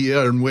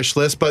idea and wish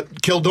list,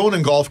 but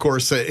Kildonan Golf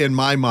Course, in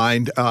my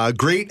mind,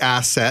 great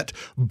asset,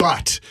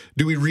 but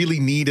do we really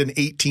need an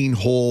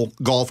 18-hole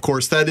golf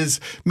course that is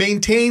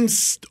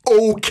maintains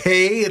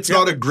okay? It's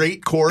not a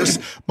great course.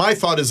 My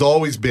thought has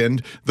always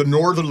been the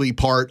northerly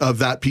part of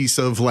that piece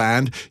of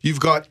land. You've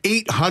got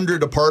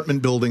 800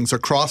 apartment buildings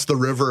across the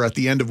river at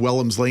the end of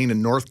Wellams Lane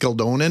in North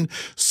Kildonan.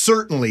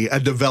 Certainly a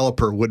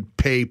developer would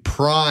pay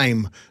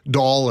prime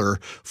dollar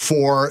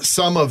for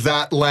some of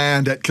that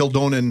land at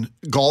Kildonan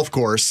Golf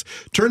Course.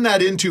 Turn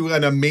that into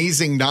an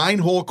amazing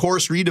 9-hole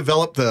course,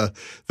 redevelop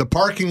the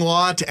parking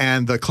lot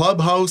and the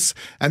clubhouse,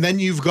 and then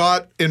you've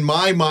got, in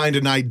my mind,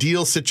 an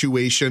ideal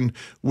situation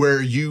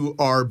where you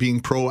are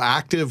being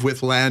proactive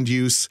with land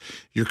use.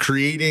 You're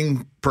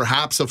creating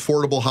perhaps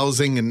affordable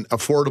housing and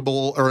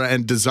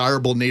and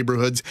desirable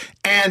neighborhoods,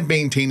 and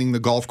maintaining the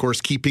golf course,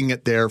 keeping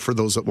it there for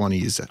those that want to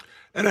use it.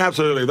 And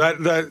absolutely,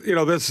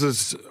 this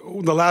is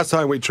the last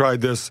time we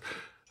tried this.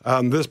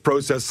 This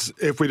process,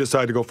 if we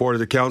decide to go forward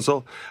as a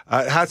council,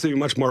 it has to be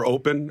much more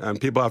open,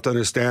 and people have to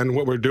understand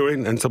what we're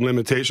doing and some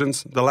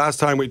limitations. The last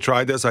time we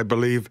tried this, I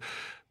believe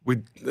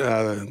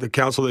the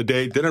council of the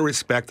day didn't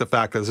respect the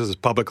fact that this is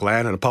public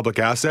land and a public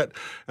asset,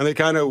 and they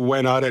kind of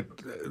went at it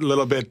a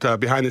little bit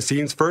behind the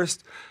scenes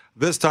first.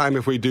 This time,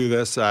 if we do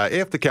this,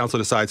 if the council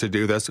decides to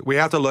do this, we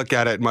have to look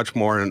at it much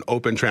more in an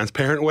open,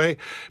 transparent way,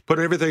 put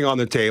everything on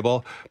the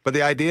table. But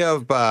the idea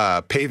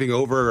of paving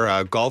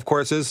over golf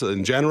courses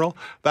in general,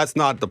 that's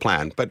not the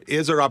plan. But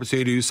is there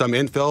opportunity to do some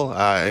infill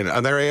in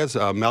other areas?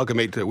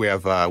 Amalgamate, we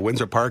have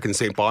Windsor Park and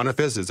St.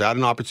 Boniface. Is that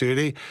an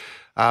opportunity?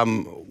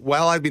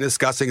 While I've been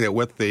discussing it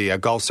with the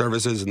golf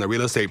services and the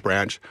real estate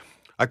branch,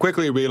 I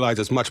quickly realized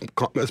it's much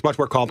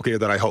more complicated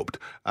than I hoped.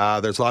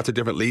 There's lots of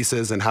different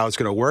leases and how it's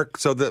going to work.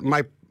 So that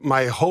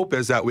my hope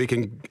is that we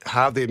can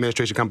have the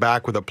administration come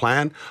back with a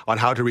plan on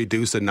how to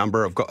reduce the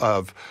number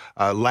of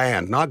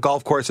land, not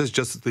golf courses,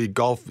 just the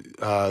golf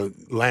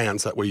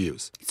lands that we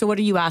use. So what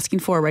are you asking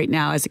for right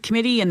now as a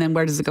committee, and then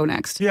where does it go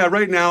next? Yeah,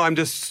 right now I'm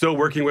just still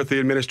working with the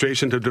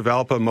administration to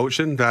develop a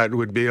motion that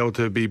would be able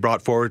to be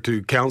brought forward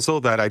to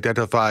council that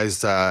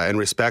identifies and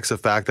respects the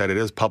fact that it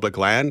is public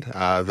land,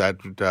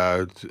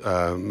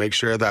 that makes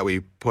sure that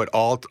we put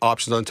all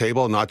options on the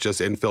table, not just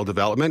infill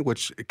development,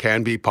 which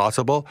can be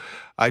possible.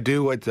 I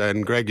do what,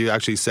 and Greg, you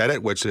actually said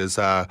it, which is,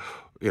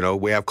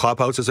 we have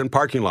clubhouses and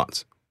parking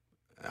lots.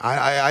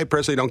 I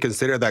personally don't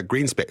consider that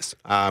green space,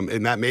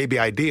 and that may be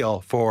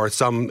ideal for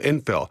some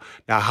infill.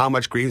 Now, how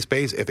much green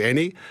space, if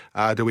any,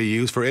 do we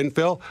use for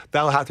infill?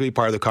 That'll have to be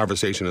part of the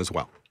conversation as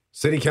well.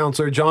 City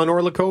Councillor John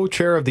Orlikow,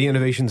 Chair of the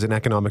Innovations and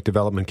Economic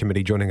Development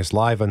Committee, joining us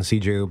live on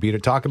CJOB to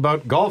talk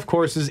about golf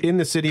courses in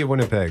the city of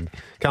Winnipeg.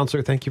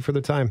 Councillor, thank you for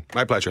the time.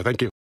 My pleasure.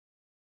 Thank you.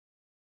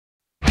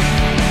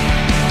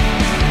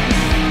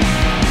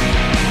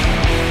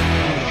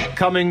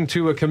 Coming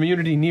to a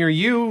community near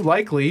you,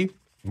 likely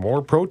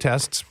more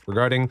protests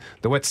regarding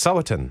the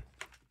Wet'suwet'en.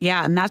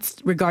 Yeah, and that's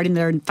regarding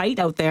their fight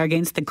out there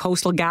against the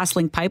Coastal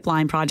GasLink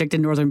pipeline project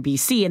in northern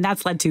BC. And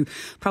that's led to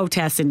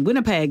protests in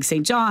Winnipeg,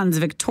 St. John's,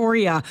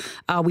 Victoria.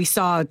 We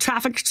saw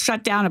traffic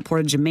shut down at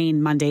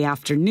Portage-Main Monday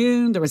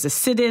afternoon. There was a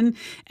sit-in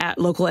at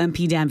local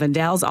MP Dan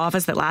Vandal's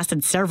office that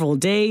lasted several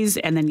days.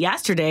 And then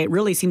yesterday, it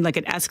really seemed like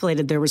it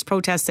escalated. There was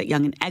protests at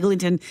Yonge and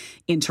Eglinton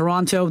in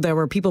Toronto. There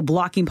were people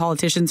blocking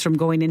politicians from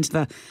going into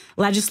the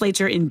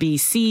legislature in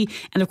BC.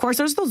 And of course,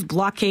 there's those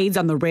blockades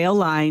on the rail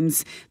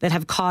lines that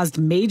have caused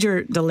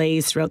major delays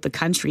throughout the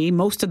country,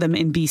 most of them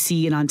in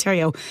BC and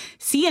Ontario.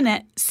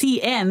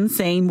 CN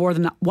saying more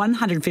than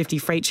 150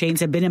 freight trains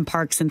have been in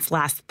park since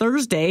last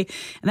Thursday.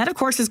 And that, of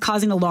course, is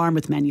causing alarm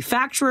with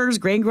manufacturers,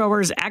 grain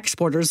growers,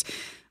 exporters. I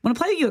want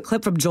to play you a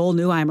clip from Joel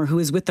Neuheimer, who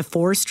is with the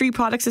Forestry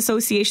Products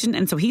Association.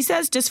 And so he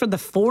says just for the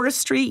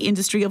forestry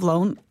industry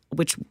alone,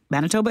 which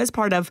Manitoba is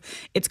part of,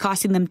 it's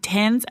costing them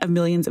tens of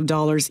millions of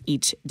dollars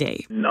each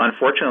day.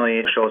 Unfortunately,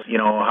 it shows,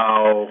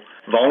 how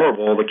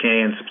vulnerable the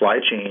Canadian supply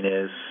chain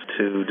is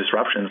to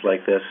disruptions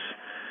like this.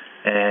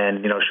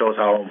 And, shows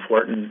how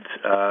important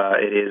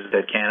it is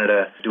that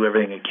Canada do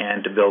everything it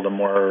can to build a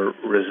more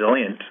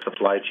resilient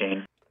supply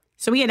chain.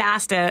 So we had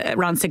asked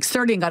around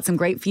 6:30 and got some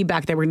great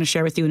feedback that we're going to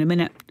share with you in a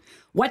minute.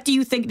 What do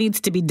you think needs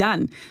to be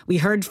done? We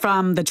heard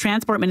from the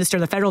transport minister,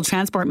 the federal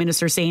transport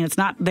minister, saying it's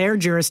not their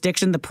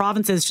jurisdiction. The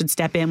provinces should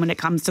step in when it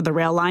comes to the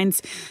rail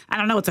lines. I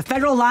don't know. It's a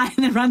federal line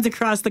that runs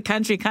across the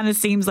country. It kind of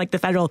seems like the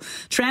federal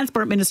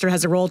transport minister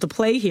has a role to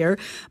play here.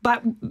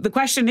 But the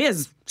question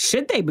is,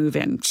 should they move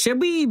in? Should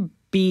we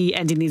be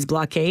ending these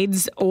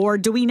blockades? Or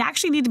do we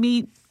actually need to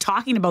be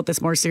talking about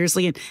this more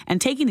seriously and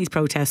taking these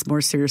protests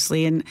more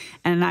seriously?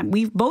 And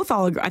we both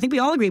all agree, I think we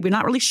all agree, we're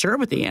not really sure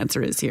what the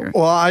answer is here.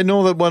 Well, I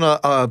know that when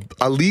a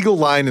legal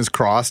line is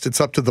crossed, it's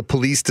up to the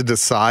police to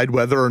decide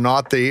whether or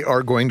not they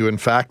are going to, in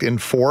fact,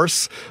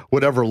 enforce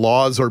whatever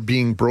laws are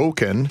being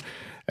broken.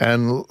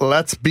 And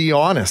let's be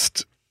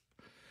honest,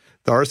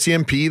 the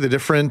RCMP, the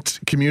different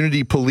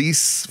community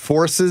police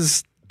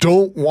forces,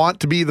 don't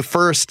want to be the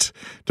first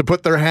to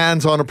put their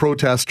hands on a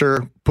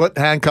protester, put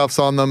handcuffs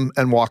on them,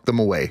 and walk them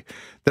away.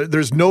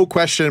 There's no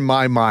question in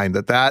my mind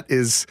that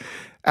is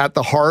at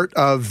the heart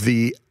of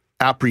the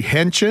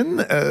apprehension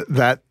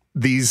that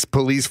these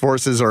police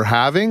forces are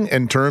having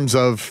in terms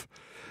of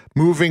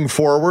moving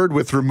forward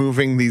with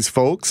removing these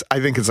folks. I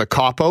think it's a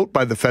cop-out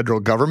by the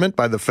federal government,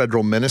 by the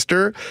federal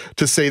minister,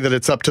 to say that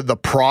it's up to the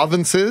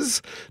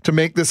provinces to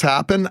make this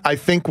happen. I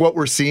think what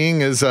we're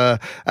seeing is a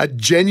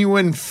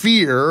genuine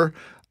fear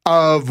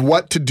of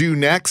what to do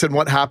next and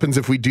what happens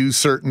if we do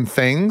certain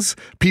things.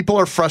 People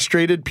are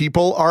frustrated.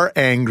 People are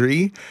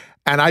angry.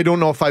 And I don't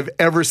know if I've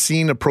ever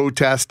seen a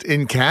protest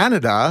in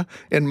Canada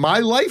in my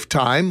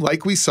lifetime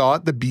like we saw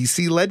at the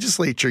BC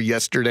legislature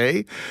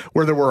yesterday,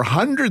 where there were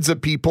hundreds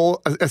of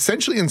people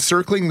essentially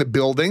encircling the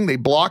building. They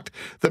blocked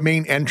the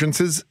main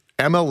entrances,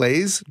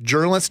 MLAs,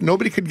 journalists.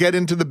 Nobody could get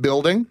into the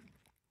building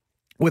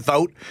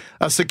without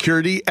a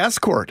security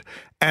escort.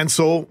 And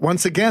so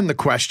once again, the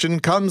question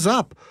comes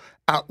up.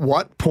 At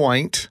what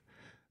point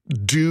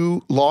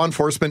do law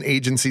enforcement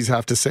agencies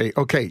have to say,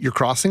 okay, you're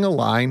crossing a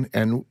line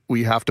and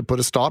we have to put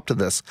a stop to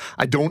this?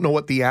 I don't know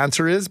what the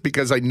answer is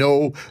because I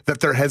know that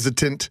they're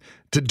hesitant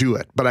to do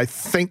it. But I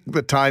think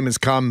the time has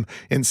come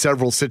in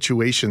several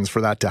situations for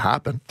that to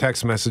happen.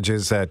 Text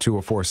messages at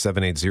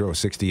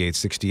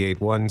 204-780-6868.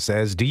 One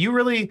says, do you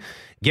really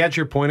get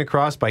your point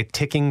across by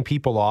ticking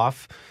people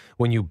off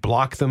when you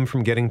block them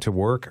from getting to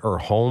work or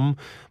home?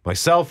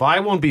 Myself,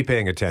 I won't be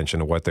paying attention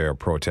to what they're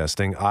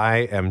protesting.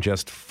 I am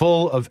just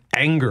full of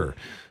anger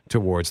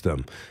towards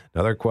them.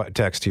 Another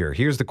text here.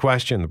 Here's the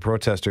question. The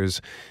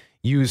protesters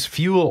use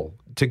fuel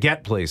to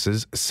get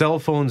places, cell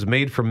phones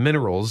made from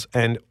minerals,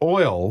 and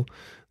oil.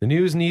 The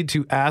news need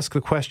to ask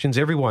the questions.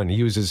 Everyone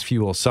uses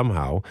fuel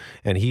somehow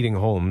and heating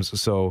homes.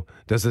 So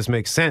does this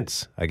make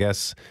sense? I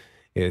guess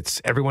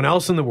it's everyone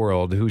else in the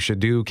world who should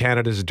do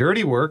Canada's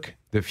dirty work.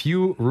 The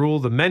few rule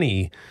the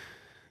many.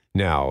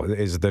 now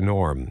is the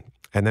norm.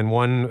 And then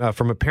one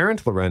from a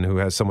parent, Loren, who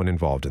has someone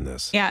involved in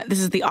this. Yeah, this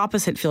is the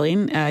opposite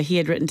feeling. He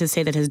had written to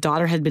say that his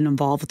daughter had been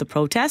involved with the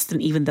protest, and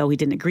even though he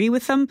didn't agree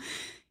with them,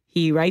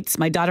 he writes,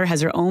 "My daughter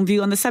has her own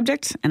view on the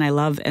subject, and I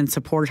love and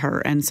support her."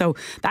 And so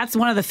that's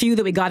one of the few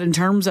that we got in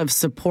terms of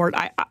support.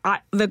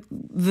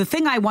 The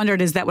thing I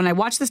wondered is that when I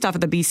watched the stuff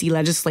at the BC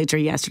legislature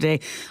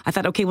yesterday, I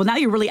thought, okay, well, now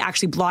you're really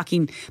actually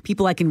blocking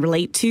people I can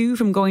relate to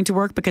from going to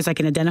work because I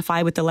can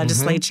identify with the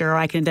legislature, or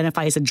I can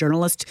identify as a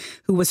journalist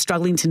who was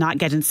struggling to not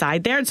get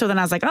inside there. And so then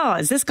I was like, oh,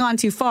 has this gone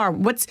too far?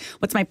 What's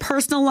my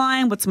personal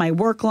line? What's my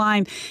work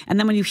line? And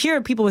then when you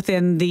hear people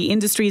within the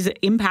industries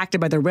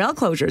impacted by the rail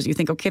closures, you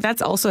think, okay,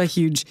 that's also a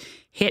huge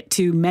hit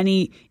to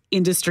many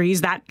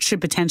industries that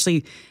should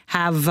potentially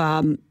have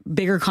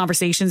bigger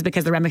conversations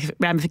because the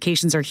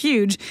ramifications are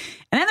huge.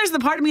 And then there's the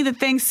part of me that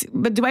thinks,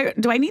 but do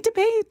I need to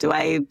pay? Do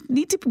I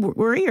need to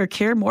worry or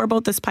care more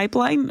about this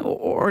pipeline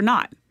or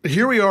not?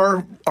 Here we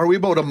are. Are we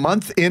about a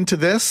month into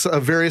this,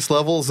 various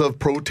levels of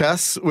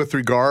protests with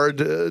regard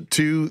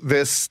to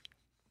this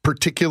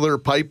particular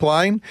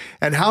pipeline?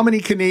 And how many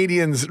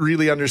Canadians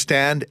really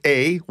understand,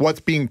 A,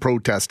 what's being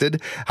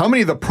protested? How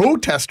many of the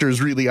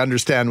protesters really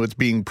understand what's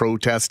being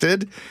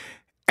protested?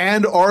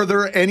 And are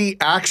there any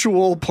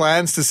actual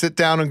plans to sit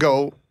down and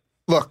go,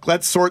 look,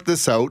 let's sort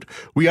this out.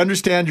 We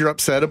understand you're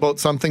upset about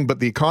something, but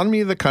the economy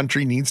of the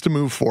country needs to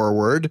move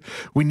forward.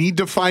 We need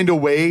to find a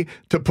way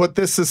to put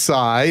this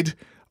aside.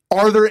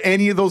 Are there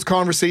any of those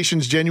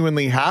conversations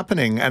genuinely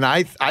happening? And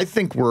I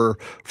think we're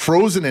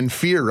frozen in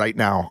fear right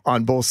now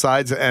on both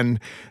sides, and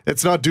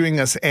it's not doing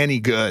us any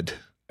good.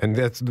 And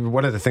that's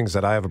one of the things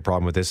that I have a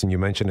problem with this, and you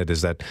mentioned it,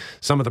 is that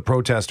some of the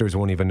protesters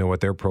won't even know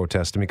what they're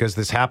protesting because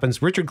this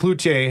happens. Richard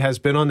Cloutier has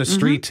been on the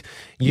street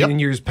in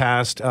years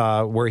past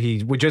where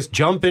he would just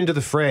jump into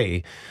the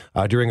fray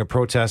during a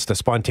protest, a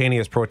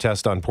spontaneous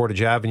protest on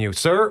Portage Avenue.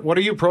 Sir, what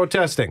are you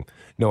protesting?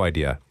 No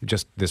idea.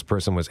 Just this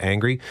person was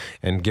angry,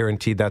 and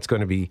guaranteed that's going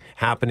to be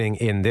happening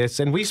in this.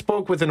 And we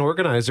spoke with an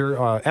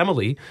organizer,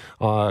 Emily,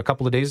 a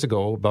couple of days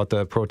ago about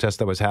the protest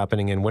that was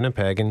happening in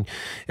Winnipeg. And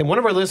one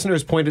of our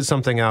listeners pointed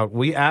something out.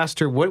 We asked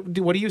her, what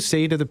do you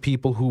say to the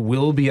people who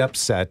will be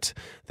upset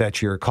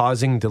that you're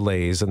causing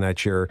delays and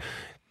that you're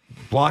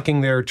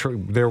blocking their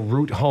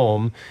route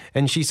home?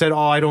 And she said,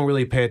 I don't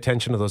really pay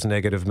attention to those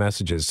negative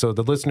messages. So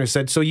the listener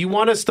said, so you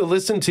want us to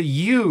listen to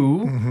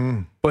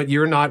you, but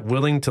you're not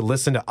willing to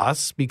listen to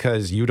us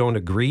because you don't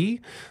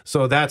agree?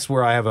 So that's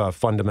where I have a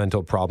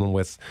fundamental problem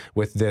with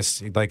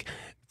this, like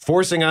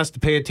forcing us to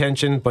pay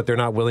attention, but they're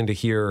not willing to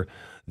hear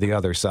the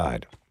other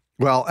side.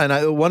 Well,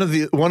 and one of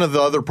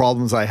the other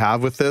problems I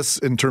have with this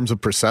in terms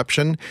of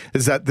perception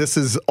is that this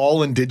is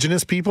all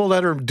Indigenous people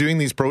that are doing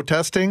these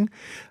protesting.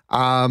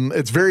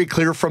 It's very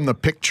clear from the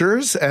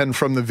pictures and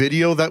from the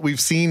video that we've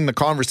seen, the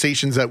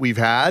conversations that we've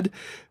had.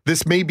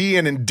 This may be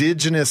an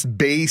Indigenous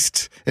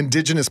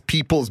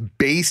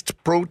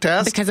peoples-based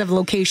protest. Because of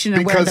location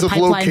and where the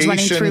pipeline's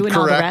running through and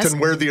all the rest. And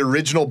where the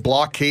original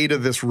blockade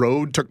of this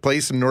road took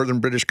place in northern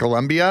British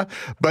Columbia.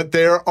 But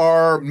there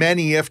are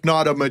many, if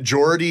not a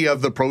majority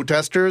of the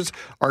protesters,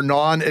 are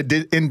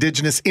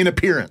non-Indigenous in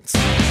appearance.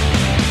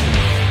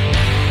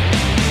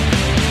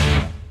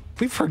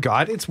 We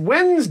forgot it's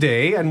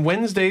Wednesday, and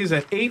Wednesdays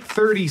at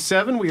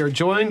 8:37, we are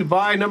joined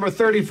by number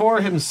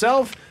 34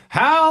 himself,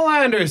 Hal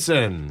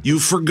Anderson. You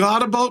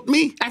forgot about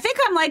me? I think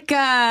I'm like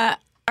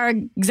our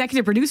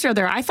executive producer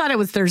there. I thought it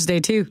was Thursday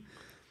too.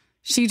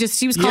 She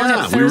was calling it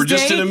Thursday. We were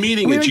just in a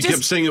meeting and she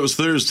kept saying it was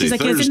Thursday. She's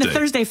like, it's in the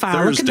Thursday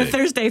file. Look at the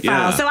Thursday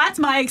file. Yeah. So that's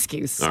my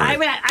excuse. Right.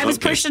 I was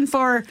pushing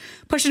for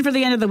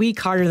the end of the week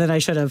harder than I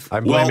should have.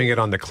 I'm blaming it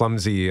on the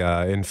clumsy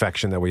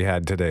infection that we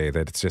had today,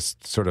 that it's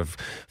just sort of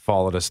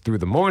followed us through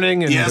the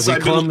morning and we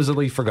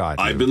clumsily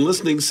forgot. I've been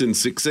listening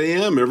since 6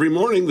 a.m. every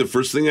morning. The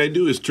first thing I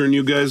do is turn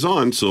you guys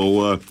on.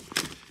 So...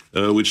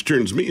 which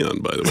turns me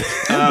on, by the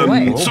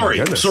way.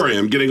 Sorry,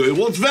 I'm getting...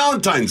 Well, it's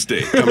Valentine's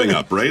Day coming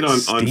up, right,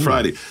 on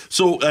Friday.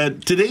 So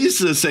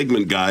today's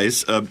segment,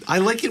 guys, I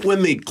like it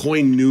when they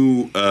coin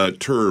new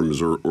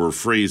terms or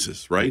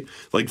phrases, right?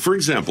 Like, for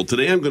example,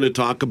 today I'm going to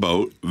talk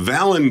about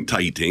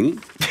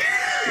Valentighting.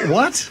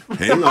 What?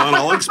 Hang on,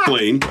 I'll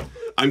explain.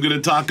 I'm going to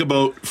talk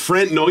about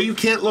friend... No, you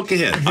can't look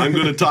ahead. I'm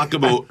going to talk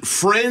about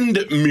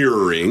friend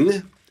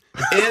mirroring,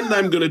 and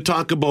I'm going to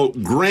talk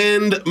about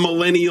grand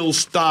millennial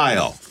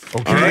style.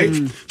 Okay. All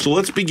right. So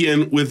let's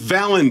begin with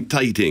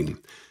Valentighting.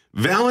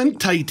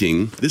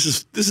 Valentighting. This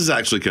is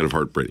actually kind of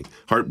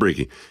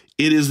heartbreaking.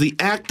 It is the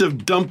act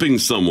of dumping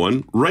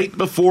someone right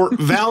before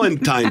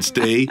Valentine's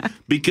Day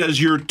because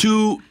you're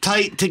too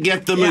tight to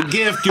get them a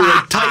gift. You're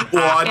a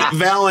tightwad.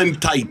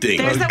 Valentighting.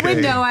 There's the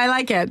window. I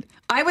like it.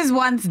 I was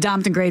once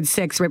dumped in grade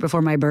 6 right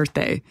before my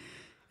birthday.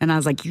 And I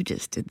was like, you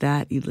just did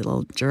that, you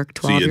little jerk,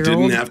 12-year-old. So you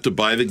didn't have to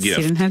buy the gift.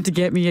 You didn't have to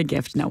get me a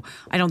gift. No,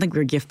 I don't think we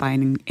were gift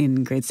buying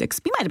in grade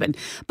 6. We might have been.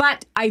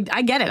 But I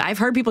get it. I've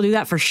heard people do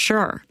that for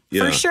sure.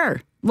 Yeah. For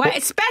sure. Why?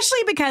 Especially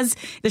because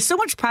there's so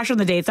much pressure on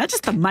the day. It's not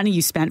just the money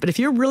you spent, but if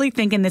you're really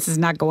thinking this is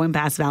not going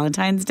past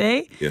Valentine's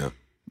Day. Yeah.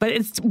 But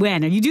it's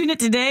when? Are you doing it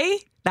today?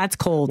 That's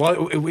cold.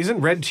 Well, isn't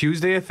Red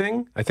Tuesday a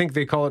thing? I think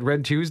they call it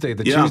Red Tuesday.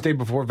 The Yeah. Tuesday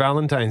before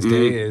Valentine's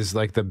Day is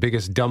like the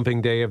biggest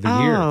dumping day of the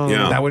year.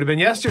 Yeah. That would have been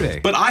yesterday.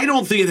 But I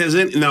don't think it has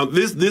any. Now,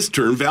 this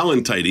term,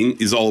 Valentighting,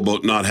 is all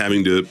about not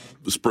having to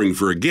spring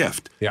for a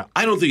gift. Yeah.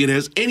 I don't think it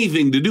has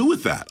anything to do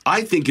with that.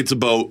 I think it's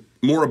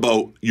more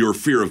about your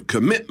fear of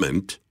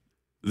commitment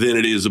than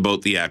it is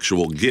about the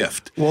actual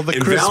gift. Well, the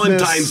and Christmas,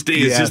 Valentine's Day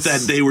is just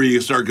yes. that day where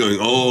you start going,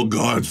 oh,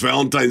 God, it's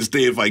Valentine's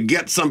Day. If I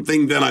get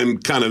something, then I'm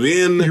kind of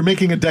in. You're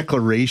making a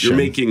declaration. You're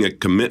making a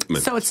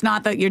commitment. So it's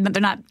not that they're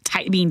not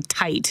being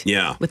tight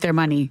Yeah. with their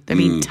money. They're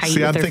being tight See,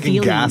 with I'm their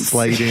thinking feelings.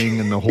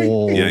 gaslighting and the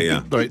whole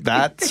right,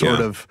 that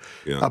sort of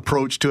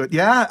approach to it.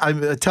 Yeah,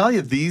 I tell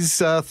you,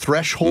 these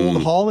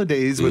threshold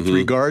holidays with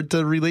regard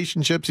to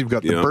relationships, you've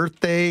got the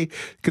birthday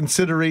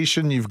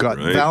consideration, you've got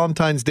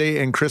Valentine's Day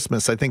and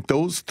Christmas. I think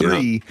those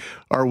three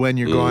are when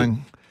you're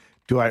going,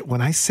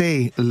 when I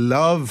say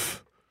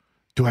love,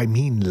 do I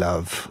mean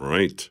love?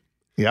 Right.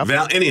 Yeah.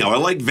 Anyhow, I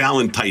like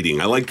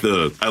Valentighting. I like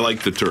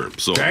the term.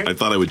 So I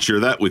thought I would share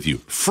that with you.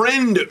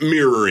 Friend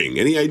mirroring.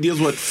 Any ideas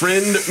what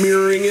friend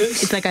mirroring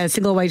is? It's like a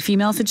single white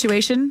female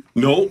situation.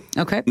 No.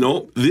 Okay.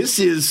 No. This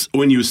is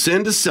when you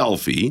send a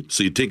selfie.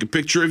 So you take a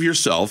picture of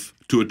yourself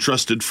to a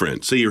trusted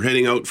friend. Say you're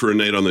heading out for a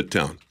night on the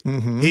town.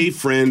 Hey,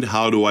 friend,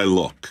 how do I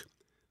look?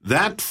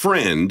 That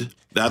friend,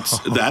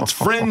 that's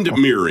friend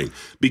mirroring,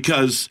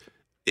 because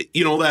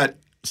that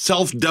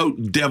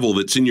self-doubt devil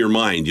that's in your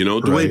mind,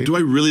 do I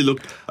really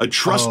look? A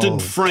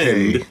trusted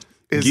friend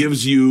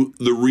gives you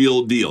the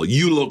real deal.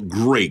 You look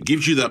great,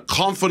 gives you that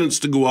confidence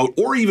to go out,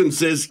 or even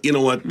says, you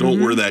know what, don't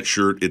wear that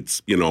shirt,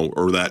 it's,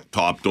 or that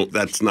top,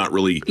 that's not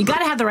really. You got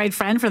to have the right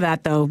friend for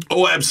that, though.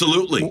 Oh,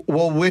 absolutely.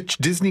 Well, which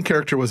Disney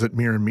character was it,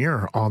 Mirror,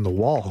 Mirror on the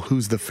Wall?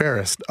 Who's the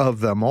fairest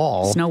of them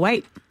all? Snow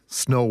White.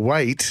 Snow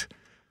White.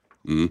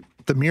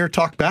 The mirror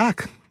talked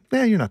back.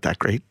 Yeah, you're not that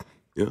great.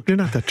 Yeah. You're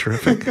not that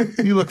terrific.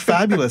 You look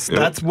fabulous.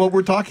 That's what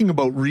we're talking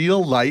about.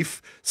 Real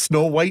life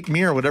Snow White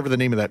mirror, whatever the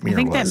name of that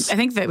mirror was. I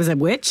think that was a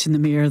witch in the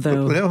mirror,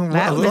 though.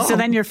 So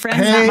then your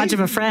friend's Hey, not much of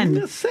a friend.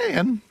 Just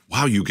saying.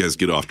 Wow, you guys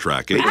get off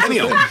track.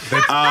 Anyhow,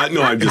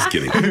 no, I'm just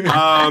kidding.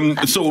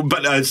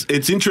 But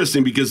it's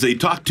interesting because they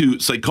talk to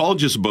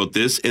psychologists about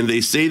this, and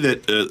they say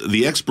that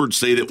the experts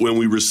say that when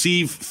we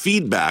receive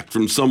feedback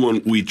from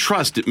someone we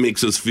trust, it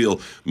makes us feel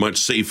much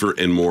safer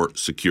and more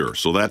secure.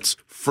 So that's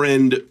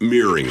friend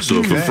mirroring. So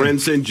if a friend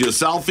sends you a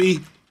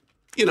selfie,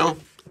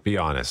 be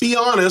honest. Be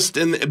honest,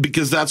 and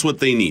because that's what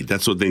they need.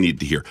 That's what they need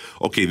to hear.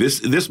 Okay,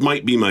 this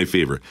might be my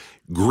favorite.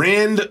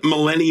 Grand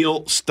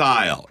millennial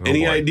style.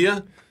 Any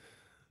idea?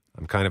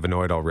 I'm kind of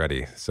annoyed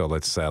already, so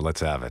let's have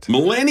it.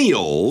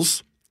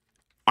 Millennials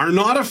are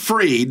not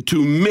afraid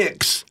to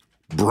mix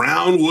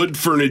brown wood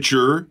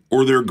furniture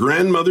or their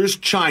grandmother's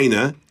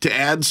china to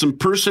add some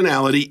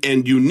personality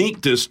and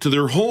uniqueness to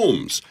their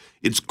homes.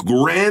 It's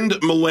grand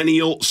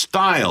millennial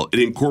style. It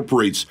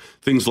incorporates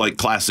things like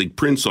classic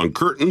prints on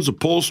curtains,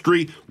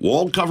 upholstery,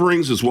 wall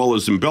coverings, as well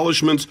as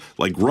embellishments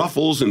like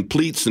ruffles and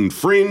pleats and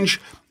fringe.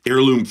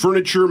 Heirloom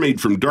furniture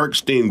made from dark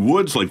stained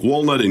woods like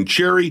walnut and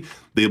cherry.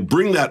 They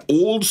bring that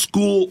old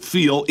school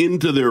feel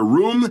into their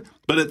room,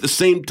 but at the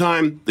same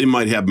time, they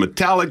might have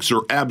metallics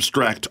or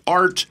abstract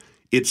art.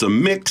 It's a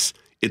mix.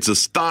 It's a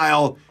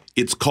style.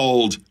 It's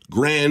called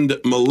grand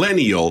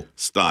millennial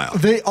style.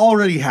 They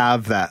already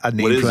have a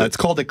name for that. it? It's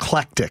called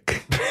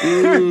eclectic.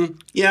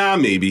 Yeah,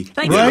 maybe.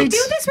 Like, Right? they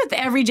do this with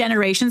every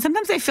generation.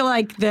 Sometimes I feel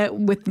like that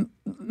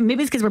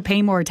maybe it's because we're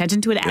paying more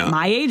attention to it at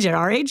my age, at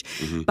our age,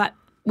 but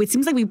it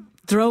seems like we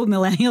throw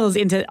millennials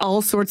into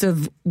all sorts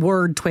of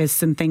word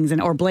twists and things,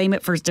 or blame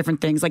it for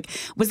different things. Like,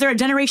 was there a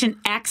Generation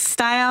X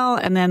style,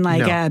 and then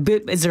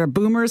is there a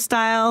Boomer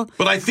style?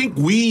 But I think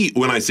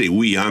when I say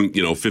we, I'm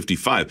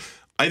 55.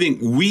 I think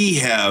we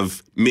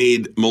have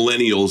made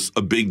millennials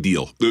a big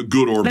deal,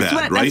 good or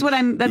bad, right? That's what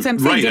I'm saying.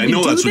 Right, Did I we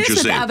know do that's what this you're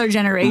with saying. other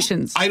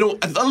generations? I don't,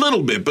 a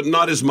little bit, but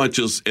not as much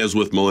as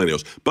with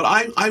millennials. But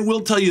I will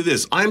tell you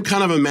this: I'm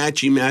kind of a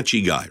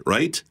matchy guy,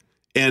 right?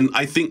 And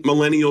I think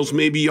millennials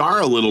maybe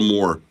are a little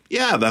more.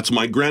 Yeah, that's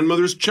my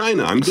grandmother's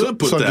china. I'm going to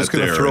put that there. So I'm just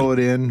going to throw it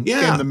in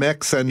the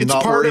mix and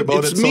not worry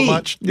about it so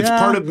much. It's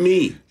part of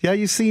me. Yeah,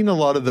 you've seen a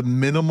lot of the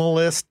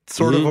minimalist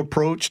sort of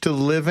approach to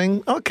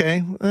living.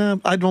 Okay,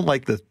 I don't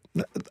like the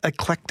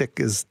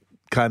eclectic is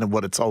kind of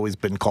what it's always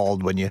been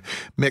called when you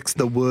mix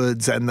the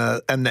woods and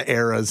the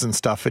eras and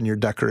stuff and you're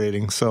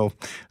decorating. So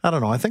I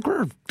don't know. I think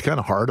we're kind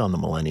of hard on the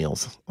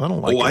millennials. I don't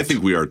like it. I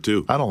think we are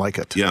too. I don't like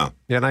it. Yeah.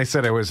 Yeah, and I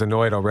said I was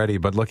annoyed already,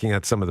 but looking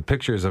at some of the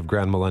pictures of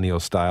grand millennial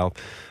style,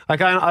 I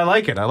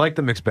like it. I like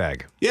the mixed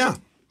bag. Yeah.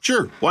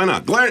 Sure, why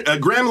not?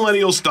 Grand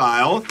millennial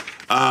style,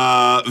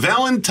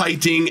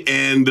 Valentighting,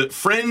 and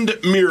friend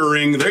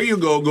mirroring. There you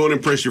go. Go and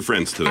impress your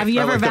friends today. Have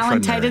you ever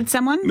Valentighted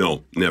someone?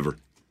 No, never.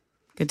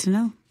 Good to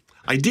know.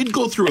 I did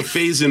go through a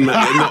phase in my...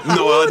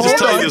 I'll just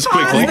tell you this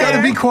quickly. You got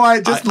to be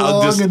quiet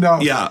long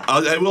enough. Yeah,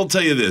 I will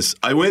tell you this.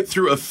 I went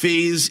through a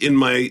phase in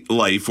my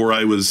life where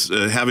I was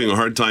having a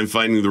hard time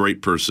finding the right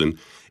person,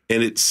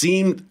 and it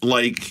seemed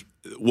like,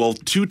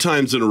 2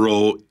 times in a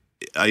row,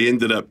 I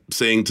ended up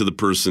saying to the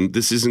person,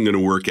 this isn't going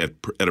to work at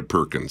a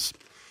Perkins.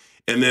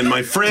 And then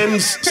my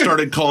friends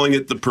started calling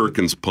it the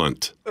Perkins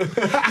punt.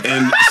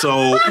 And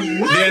so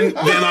then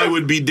I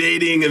would be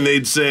dating and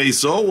they'd say,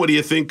 so what do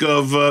you think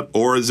of,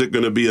 or is it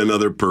going to be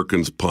another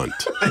Perkins punt?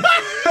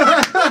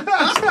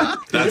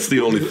 That's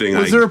the only thing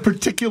Was there a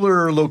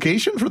particular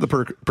location for the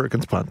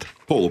Perkins punt?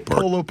 Polo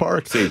Park. Polo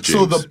Park. St. James.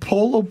 So the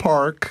Polo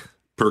Park...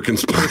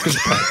 Perkins punt.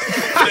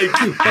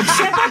 Thank you.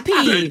 Triple P.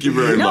 Thank you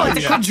very no, much.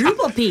 it's a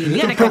quadruple P.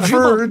 You got a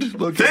Preferred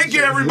quadruple. location. Thank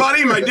you,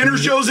 everybody. My dinner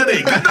show's at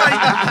 8. Good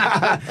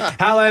night.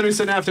 Hal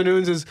Anderson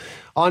Afternoons is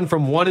on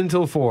from 1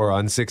 until 4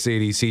 on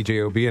 680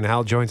 CJOB, and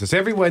Hal joins us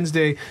every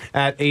Wednesday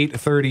at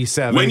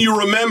 8:37. When you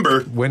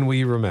remember. When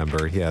we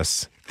remember,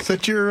 yes.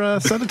 Set a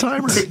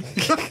timer.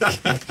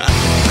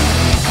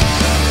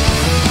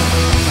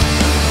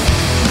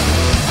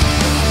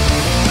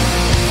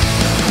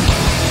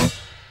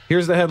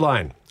 Here's the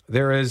headline.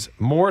 There is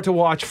more to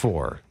watch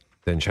for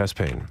than chest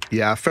pain.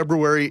 Yeah,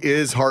 February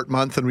is Heart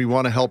Month, and we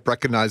want to help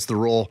recognize the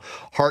role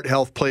heart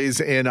health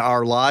plays in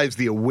our lives,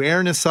 the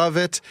awareness of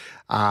it,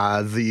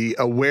 the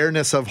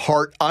awareness of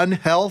heart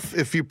unhealth,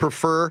 if you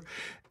prefer.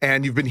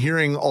 And you've been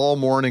hearing all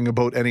morning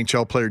about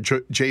NHL player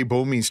Jay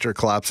Bouwmeester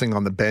collapsing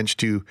on the bench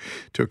due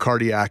to a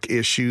cardiac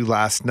issue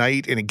last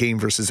night in a game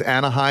versus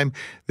Anaheim.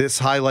 This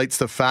highlights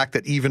the fact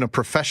that even a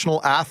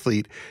professional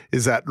athlete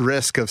is at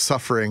risk of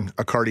suffering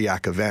a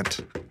cardiac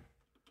event.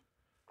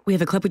 We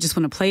have a clip we just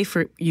want to play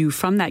for you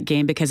from that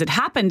game because it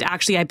happened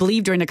actually, I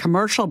believe, during a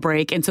commercial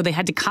break. And so they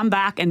had to come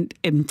back and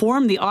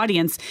inform the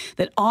audience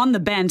that on the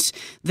bench,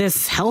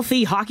 this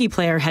healthy hockey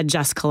player had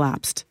just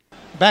collapsed.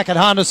 Back at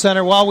Honda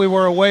Center, while we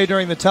were away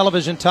during the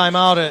television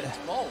timeout,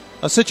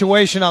 a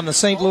situation on the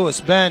St.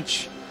 Louis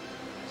bench.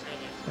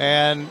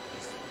 And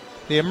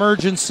the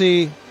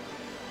emergency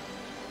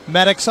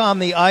medics on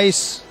the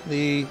ice,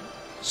 the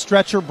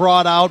stretcher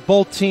brought out,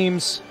 both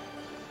teams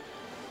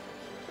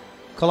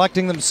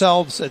collecting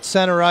themselves at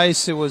center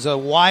ice. It was a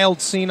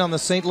wild scene on the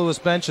St. Louis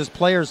bench as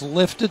players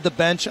lifted the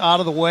bench out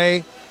of the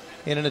way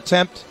in an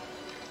attempt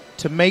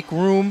to make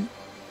room.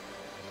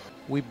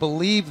 We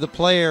believe the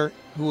player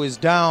who is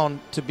down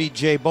to be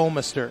Jay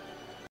Bouwmeester.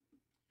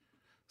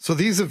 So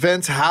these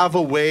events have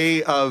a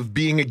way of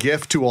being a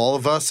gift to all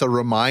of us, a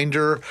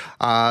reminder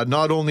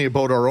not only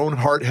about our own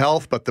heart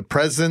health, but the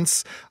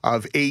presence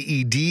of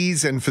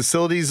AEDs and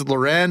facilities.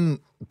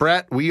 Loren,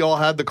 Brett, we all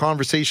had the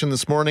conversation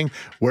this morning.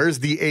 Where's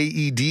the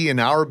AED in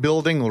our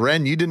building?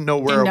 Loren, you didn't know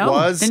where it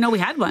was. Didn't know we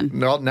had one.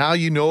 No, now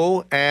you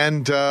know.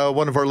 And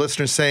one of our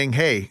listeners saying,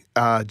 hey,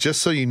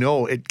 just so you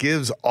know, it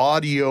gives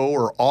audio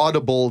or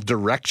audible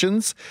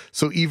directions.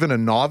 So even a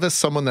novice,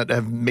 someone that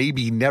have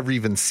maybe never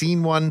even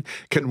seen one,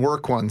 can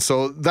work one.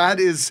 So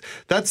that's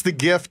the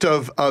gift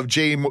of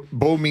Jay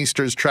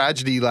Bouwmeester's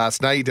tragedy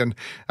last night. And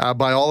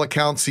by all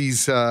accounts,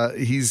 he's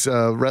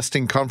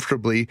resting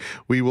comfortably.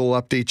 We will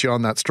update you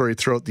on that story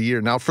throughout the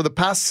year. Now, for the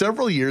past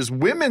several years,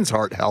 women's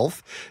heart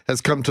health has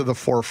come to the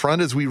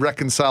forefront as we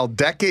reconcile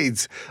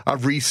decades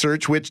of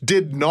research which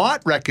did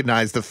not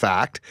recognize the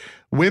fact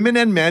women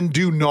and men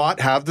do not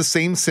have the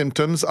same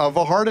symptoms of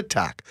a heart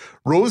attack.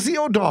 Rosie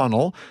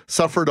O'Donnell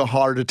suffered a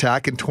heart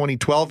attack in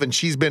 2012, and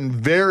she's been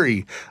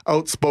very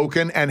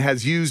outspoken and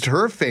has used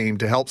her fame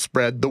to help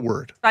spread the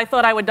word. I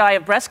thought I would die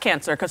of breast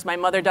cancer because my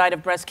mother died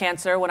of breast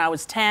cancer when I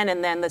was 10,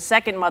 and then the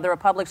second mother, a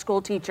public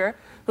school teacher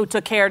who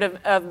took care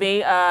of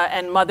me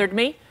and mothered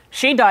me,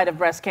 she died of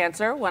breast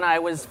cancer when I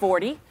was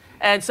 40.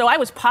 And so I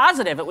was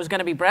positive it was going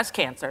to be breast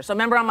cancer. So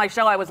remember on my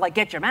show, I was like,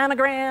 get your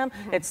mammogram.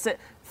 Mm-hmm. It's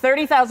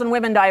 30,000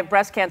 women die of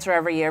breast cancer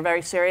every year.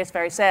 Very serious,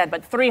 very sad.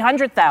 But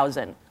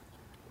 300,000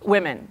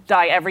 women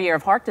die every year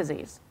of heart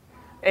disease.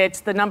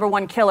 It's the number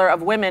one killer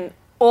of women.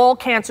 All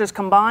cancers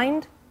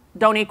combined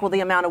don't equal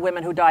the amount of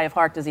women who die of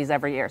heart disease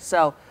every year.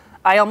 So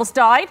I almost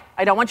died.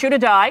 I don't want you to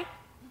die.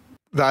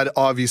 That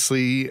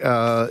obviously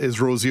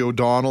is Rosie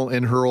O'Donnell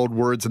in her own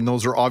words, and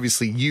those are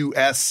obviously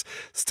U.S.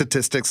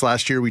 statistics.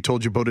 Last year, we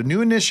told you about a new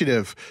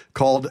initiative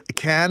called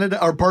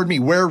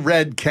Wear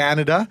Red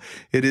Canada.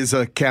 It is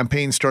a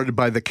campaign started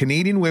by the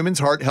Canadian Women's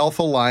Heart Health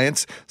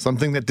Alliance,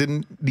 something that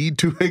didn't need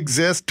to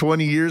exist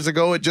 20 years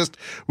ago.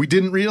 We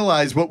didn't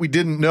realize what we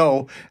didn't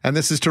know, and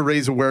this is to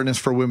raise awareness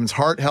for women's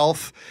heart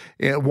health.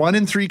 1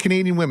 in 3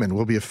 Canadian women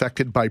will be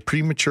affected by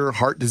premature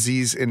heart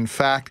disease. In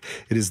fact,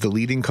 it is the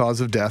leading cause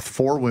of death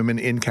for women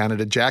in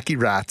Canada. Jackie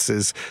Ratz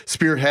is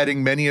spearheading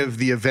many of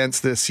the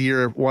events this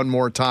year one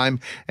more time,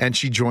 and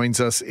she joins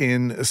us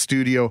in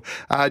studio.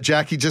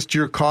 Jackie, just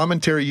your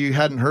commentary. You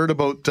hadn't heard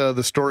about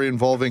the story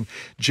involving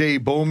Jay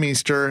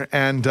Bouwmeester,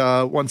 and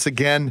once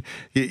again,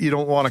 you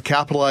don't want to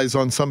capitalize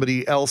on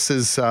somebody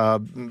else's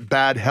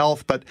bad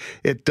health, but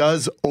it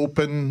does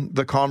open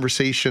the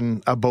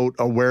conversation about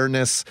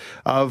awareness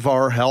of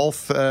our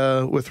health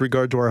with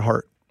regard to our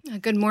heart.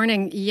 Good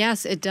morning.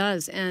 Yes, it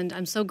does. And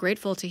I'm so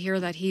grateful to hear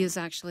that he is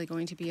actually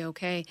going to be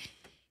okay.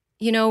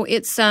 You know,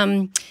 it's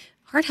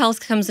heart health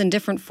comes in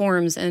different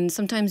forms, and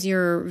sometimes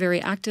you're very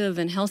active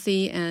and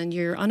healthy and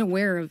you're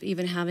unaware of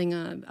even having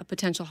a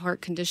potential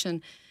heart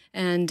condition.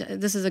 And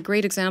this is a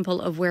great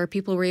example of where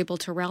people were able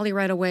to rally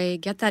right away,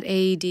 get that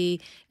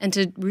AED, and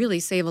to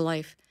really save a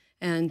life.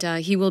 And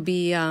he will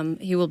be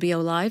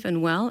alive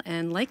and well,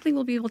 and likely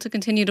will be able to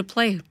continue to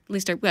play. At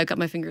least I've got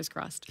my fingers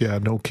crossed. Yeah,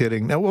 no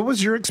kidding. Now, what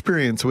was your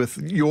experience with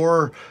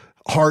your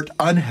heart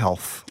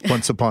unhealth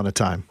once upon a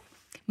time?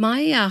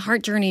 My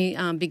heart journey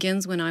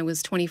begins when I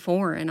was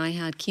 24, and I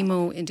had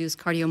chemo-induced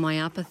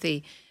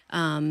cardiomyopathy.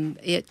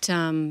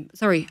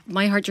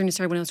 My heart journey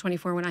started when I was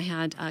 24 when I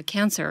had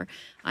cancer.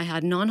 I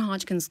had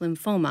non-Hodgkin's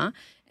lymphoma,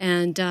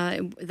 and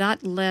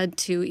that led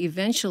to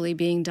eventually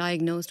being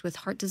diagnosed with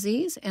heart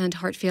disease and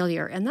heart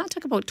failure. And that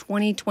took about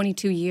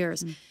 22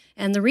 years.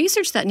 And the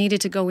research that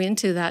needed to go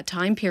into that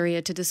time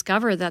period to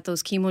discover that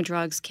those chemo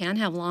drugs can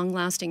have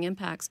long-lasting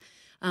impacts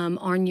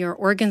on your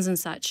organs and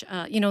such.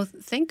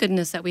 Thank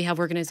goodness that we have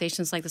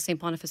organizations like the St.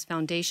 Boniface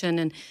Foundation,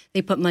 and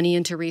they put money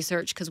into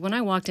research. Because when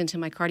I walked into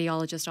my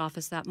cardiologist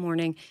office that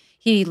morning,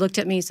 he looked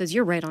at me and says,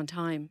 "You're right on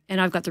time, and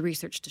I've got the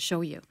research to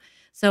show you."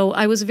 So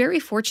I was very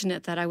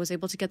fortunate that I was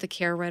able to get the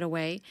care right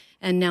away,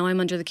 and now I'm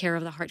under the care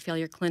of the Heart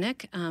Failure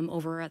Clinic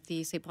over at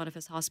the St.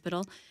 Boniface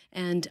Hospital,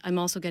 and I'm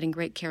also getting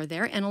great care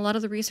there. And a lot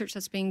of the research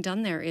that's being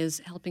done there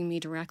is helping me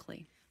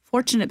directly.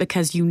 Fortunate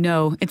because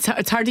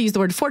it's hard to use the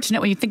word fortunate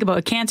when you think about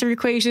a cancer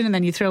equation and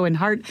then you throw in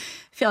heart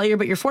failure,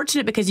 but you're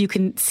fortunate because you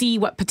can see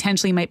what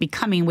potentially might be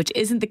coming, which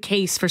isn't the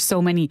case for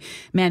so many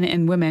men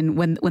and women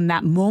when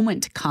that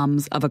moment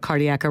comes of a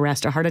cardiac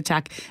arrest or heart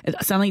attack.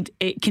 Suddenly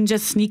it can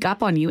just sneak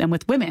up on you. And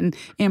with women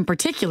in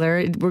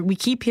particular, we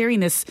keep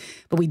hearing this,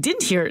 but we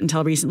didn't hear it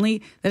until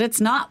recently, that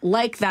it's not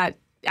like that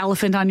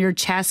elephant on your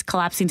chest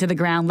collapsing to the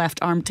ground, left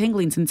arm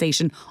tingling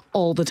sensation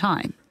all the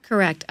time.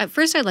 Correct. At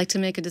first, I'd like to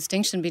make a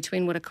distinction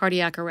between what a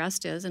cardiac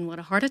arrest is and what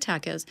a heart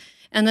attack is.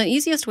 And the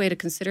easiest way to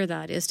consider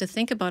that is to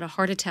think about a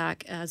heart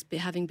attack as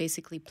having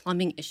basically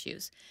plumbing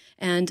issues,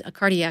 and a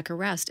cardiac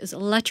arrest is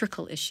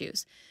electrical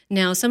issues.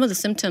 Now, some of the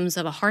symptoms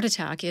of a heart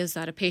attack is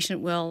that a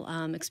patient will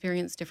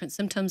experience different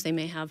symptoms. They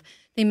may have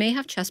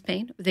chest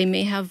pain. They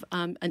may have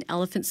an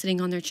elephant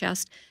sitting on their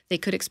chest. They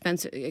could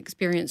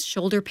experience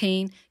shoulder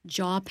pain,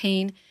 jaw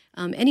pain,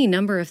 any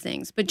number of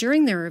things. But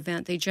during their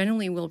event, they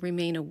generally will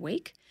remain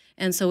awake.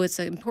 And so it's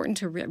important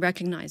to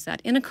recognize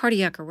that in a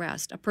cardiac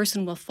arrest, a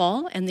person will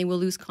fall and they will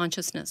lose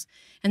consciousness.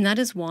 And that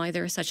is why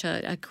there is such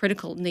a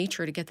critical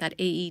nature to get that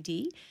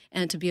AED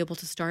and to be able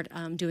to start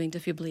doing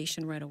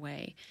defibrillation right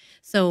away.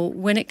 So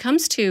when it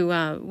comes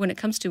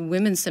to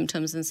women's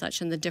symptoms and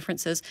such and the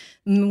differences,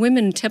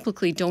 women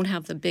typically don't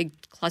have the big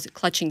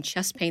clutching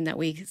chest pain that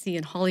we see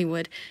in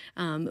Hollywood.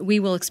 We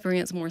will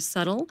experience more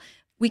subtle.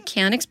 We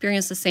can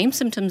experience the same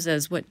symptoms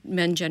as what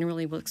men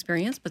generally will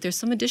experience, but there's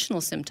some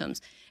additional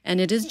symptoms. And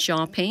it is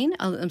jaw pain.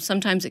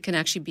 Sometimes it can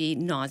actually be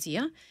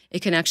nausea.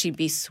 It can actually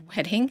be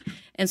sweating.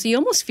 And so you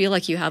almost feel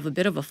like you have a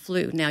bit of a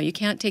flu. Now, you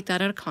can't take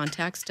that out of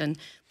context, and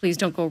please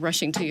don't go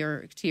rushing to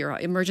your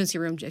emergency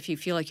room if you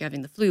feel like you're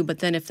having the flu. But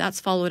then if that's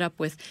followed up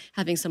with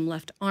having some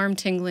left arm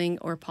tingling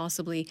or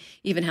possibly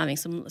even having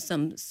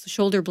some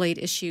shoulder blade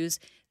issues,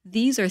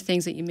 these are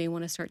things that you may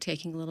want to start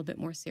taking a little bit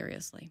more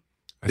seriously.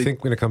 I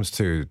think when it comes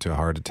to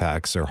heart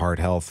attacks or heart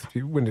health,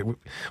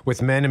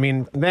 with men, I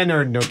mean, men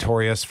are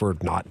notorious for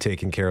not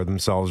taking care of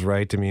themselves,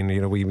 right? I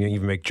mean, we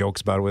even make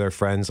jokes about it with our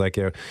friends, like,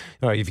 if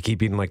you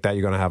keep eating like that,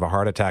 you're going to have a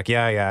heart attack.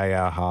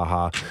 Yeah,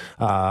 ha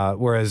ha.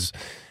 Whereas,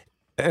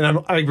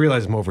 and I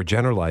realize I'm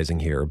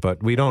overgeneralizing here, but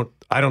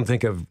I don't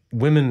think of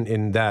women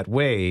in that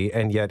way,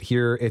 and yet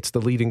here it's the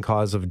leading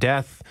cause of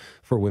death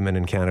for women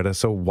in Canada.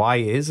 So why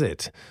is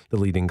it the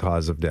leading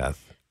cause of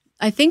death?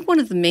 I think one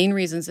of the main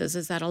reasons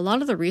is that a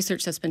lot of the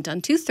research that's been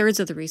done,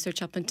 2/3 of the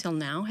research up until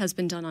now has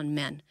been done on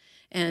men.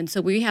 And so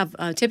we have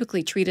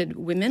typically treated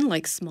women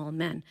like small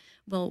men.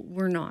 Well,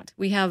 we're not.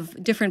 We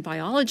have different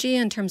biology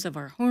in terms of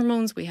our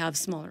hormones. We have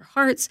smaller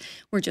hearts.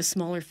 We're just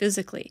smaller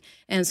physically.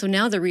 And so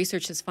now the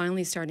research is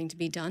finally starting to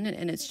be done,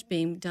 and it's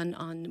being done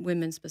on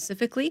women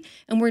specifically.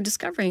 And we're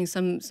discovering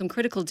some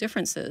critical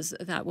differences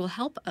that will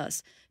help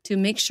us to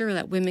make sure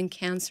that women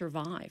can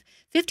survive.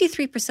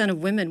 53%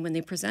 of women, when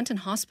they present in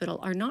hospital,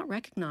 are not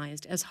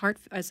recognized as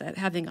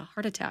having a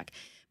heart attack.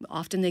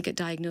 Often they get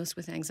diagnosed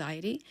with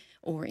anxiety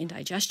or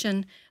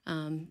indigestion,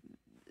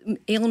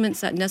 ailments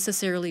that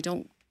necessarily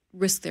don't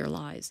risk their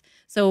lives.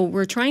 So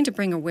we're trying to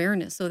bring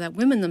awareness so that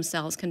women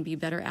themselves can be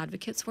better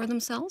advocates for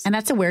themselves. And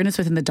that's awareness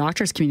within the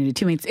doctors community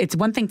too. I mean, it's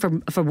one thing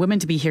for women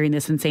to be hearing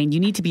this and saying you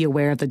need to be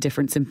aware of the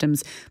different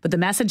symptoms, but the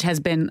message has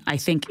been, I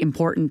think,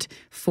 important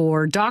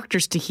for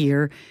doctors to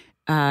hear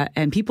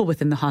and people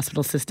within the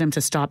hospital system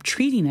to stop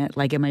treating it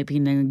like it might be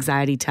an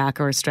anxiety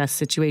attack or a stress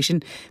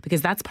situation,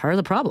 because that's part of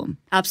the problem.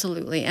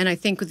 Absolutely. And I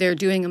think they're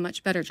doing a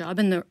much better job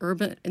in the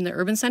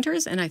urban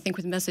centers. And I think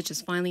the message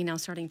is finally now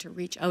starting to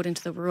reach out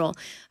into the rural.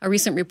 A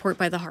recent report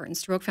by the Heart and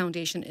Stroke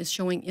Foundation is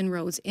showing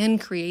inroads in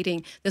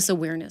creating this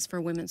awareness for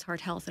women's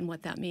heart health and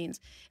what that means.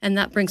 And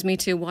that brings me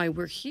to why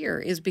we're here,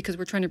 is because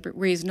we're trying to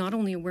raise not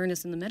only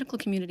awareness in the medical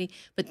community,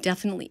 but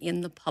definitely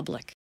in the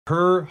public.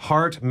 Her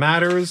Heart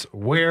Matters.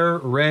 Wear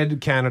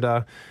red,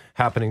 Canada.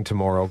 happening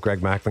tomorrow.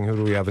 Greg Mackling, who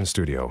do we have in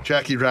studio?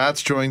 Jackie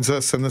Ratz joins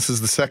us, and this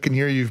is the second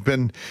year you've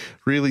been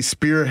really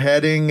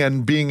spearheading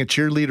and being a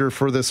cheerleader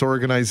for this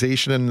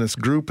organization and this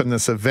group and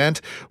this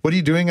event. What are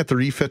you doing at the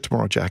Refit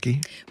tomorrow,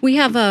 Jackie? We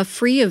have a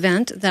free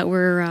event that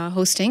we're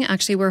hosting.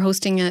 Actually, we're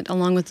hosting it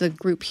along with the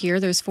group here.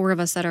 There's 4 of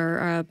us that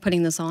are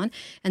putting this on.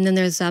 And then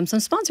there's some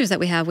sponsors that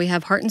we have. We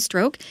have Heart and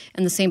Stroke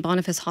and the St.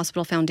 Boniface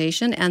Hospital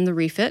Foundation and the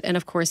Refit, and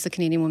of course the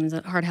Canadian Women's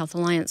Heart Health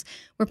Alliance.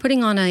 We're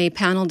putting on a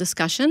panel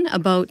discussion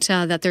about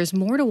that there's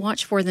more to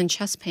watch for than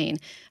chest pain.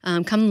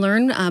 Come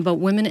learn about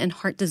women and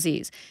heart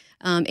disease.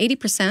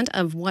 80%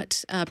 of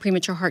what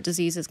premature heart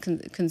disease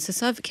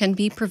consists of can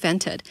be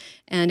prevented.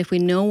 And if we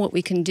know what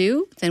we can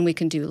do, then we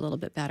can do a little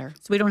bit better.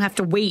 So we don't have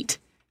to wait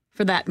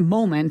for that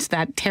moment,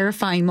 that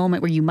terrifying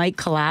moment where you might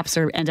collapse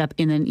or end up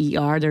in an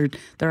ER. There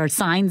are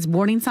signs,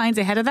 warning signs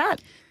ahead of that?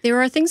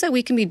 There are things that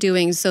we can be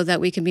doing so that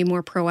we can be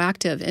more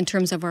proactive in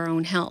terms of our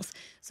own health.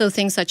 So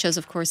things such as,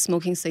 of course,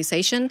 smoking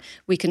cessation.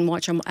 We can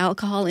watch our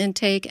alcohol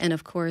intake and,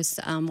 of course,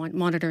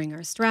 monitoring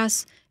our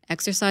stress.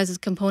 Exercise is a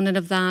component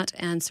of that,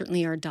 and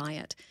certainly our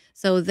diet.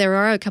 So there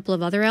are a couple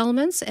of other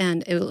elements,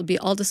 and it will be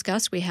all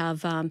discussed. We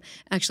have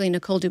actually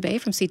Nicole Dubé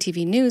from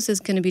CTV News is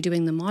going to be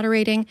doing the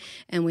moderating,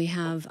 and we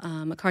have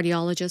a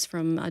cardiologist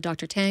from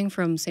Dr. Tang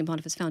from St.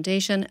 Boniface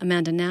Foundation.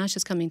 Amanda Nash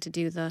is coming to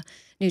do the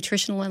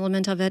nutritional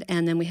element of it,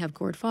 and then we have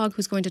Gord Fogg,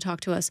 who's going to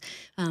talk to us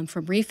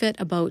from Refit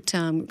about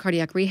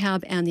cardiac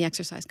rehab and the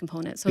exercise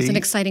component. So it's an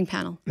exciting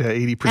panel. Yeah,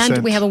 80%.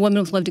 And we have a woman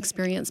with lived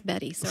experience,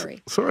 Betty.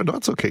 Sorry. Sorry,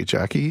 that's okay,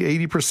 Jackie.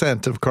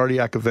 80% of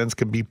cardiac events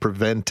can be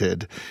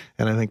prevented,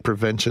 and I think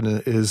prevention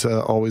is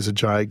always a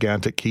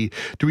gigantic key.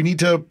 Do we need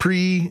to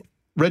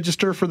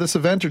pre-register for this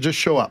event or just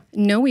show up?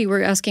 No, we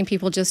were asking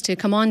people just to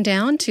come on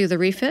down to the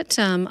Refit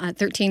at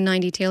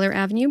 1390 Taylor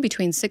Avenue.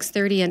 Between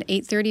 6:30 and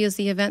 8:30 is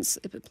the event's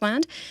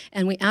planned.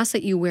 And we ask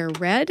that you wear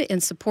red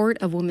in support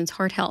of women's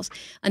heart health.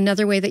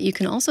 Another way that you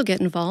can also get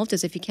involved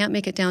is if you can't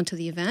make it down to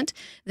the event,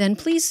 then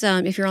please,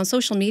 if you're on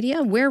social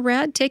media, wear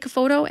red, take a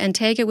photo, and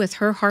tag it with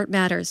Her Heart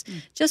Matters,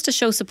 just to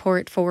show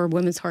support for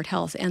women's heart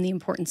health and the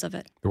importance of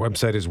it. The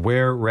website is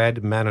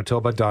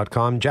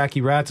wearredmanitoba.com.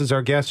 Jackie Ratz is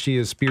our guest. She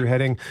is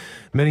spearheading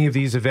many of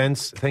these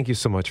events. Thank you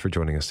so much for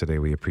joining us today.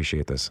 We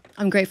appreciate this.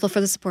 I'm grateful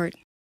for the support.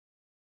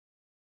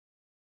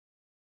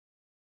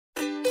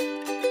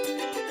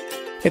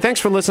 Hey,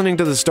 thanks for listening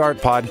to the Start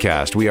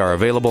Podcast. We are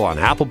available on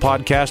Apple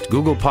Podcast,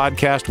 Google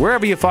Podcast,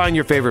 wherever you find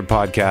your favorite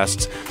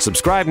podcasts.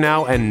 Subscribe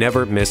now and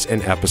never miss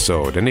an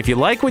episode. And if you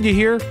like what you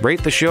hear,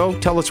 rate the show,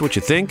 tell us what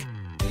you think.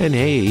 And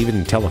hey,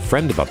 even tell a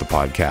friend about the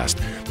podcast.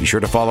 Be sure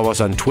to follow us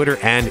on Twitter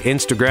and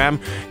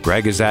Instagram.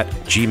 Greg is at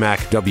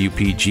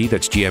GMACWPG.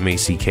 That's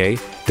GMACK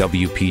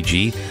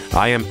WPG.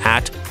 I am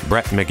at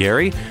Brett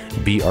Megarry,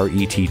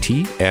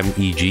 BRETTMEGARRY.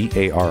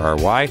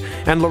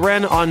 And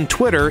Loren on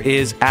Twitter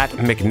is at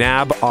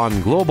McNabb on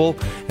Global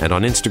and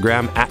on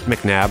Instagram at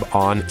McNabb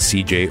on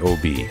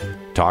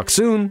CJOB. Talk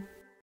soon.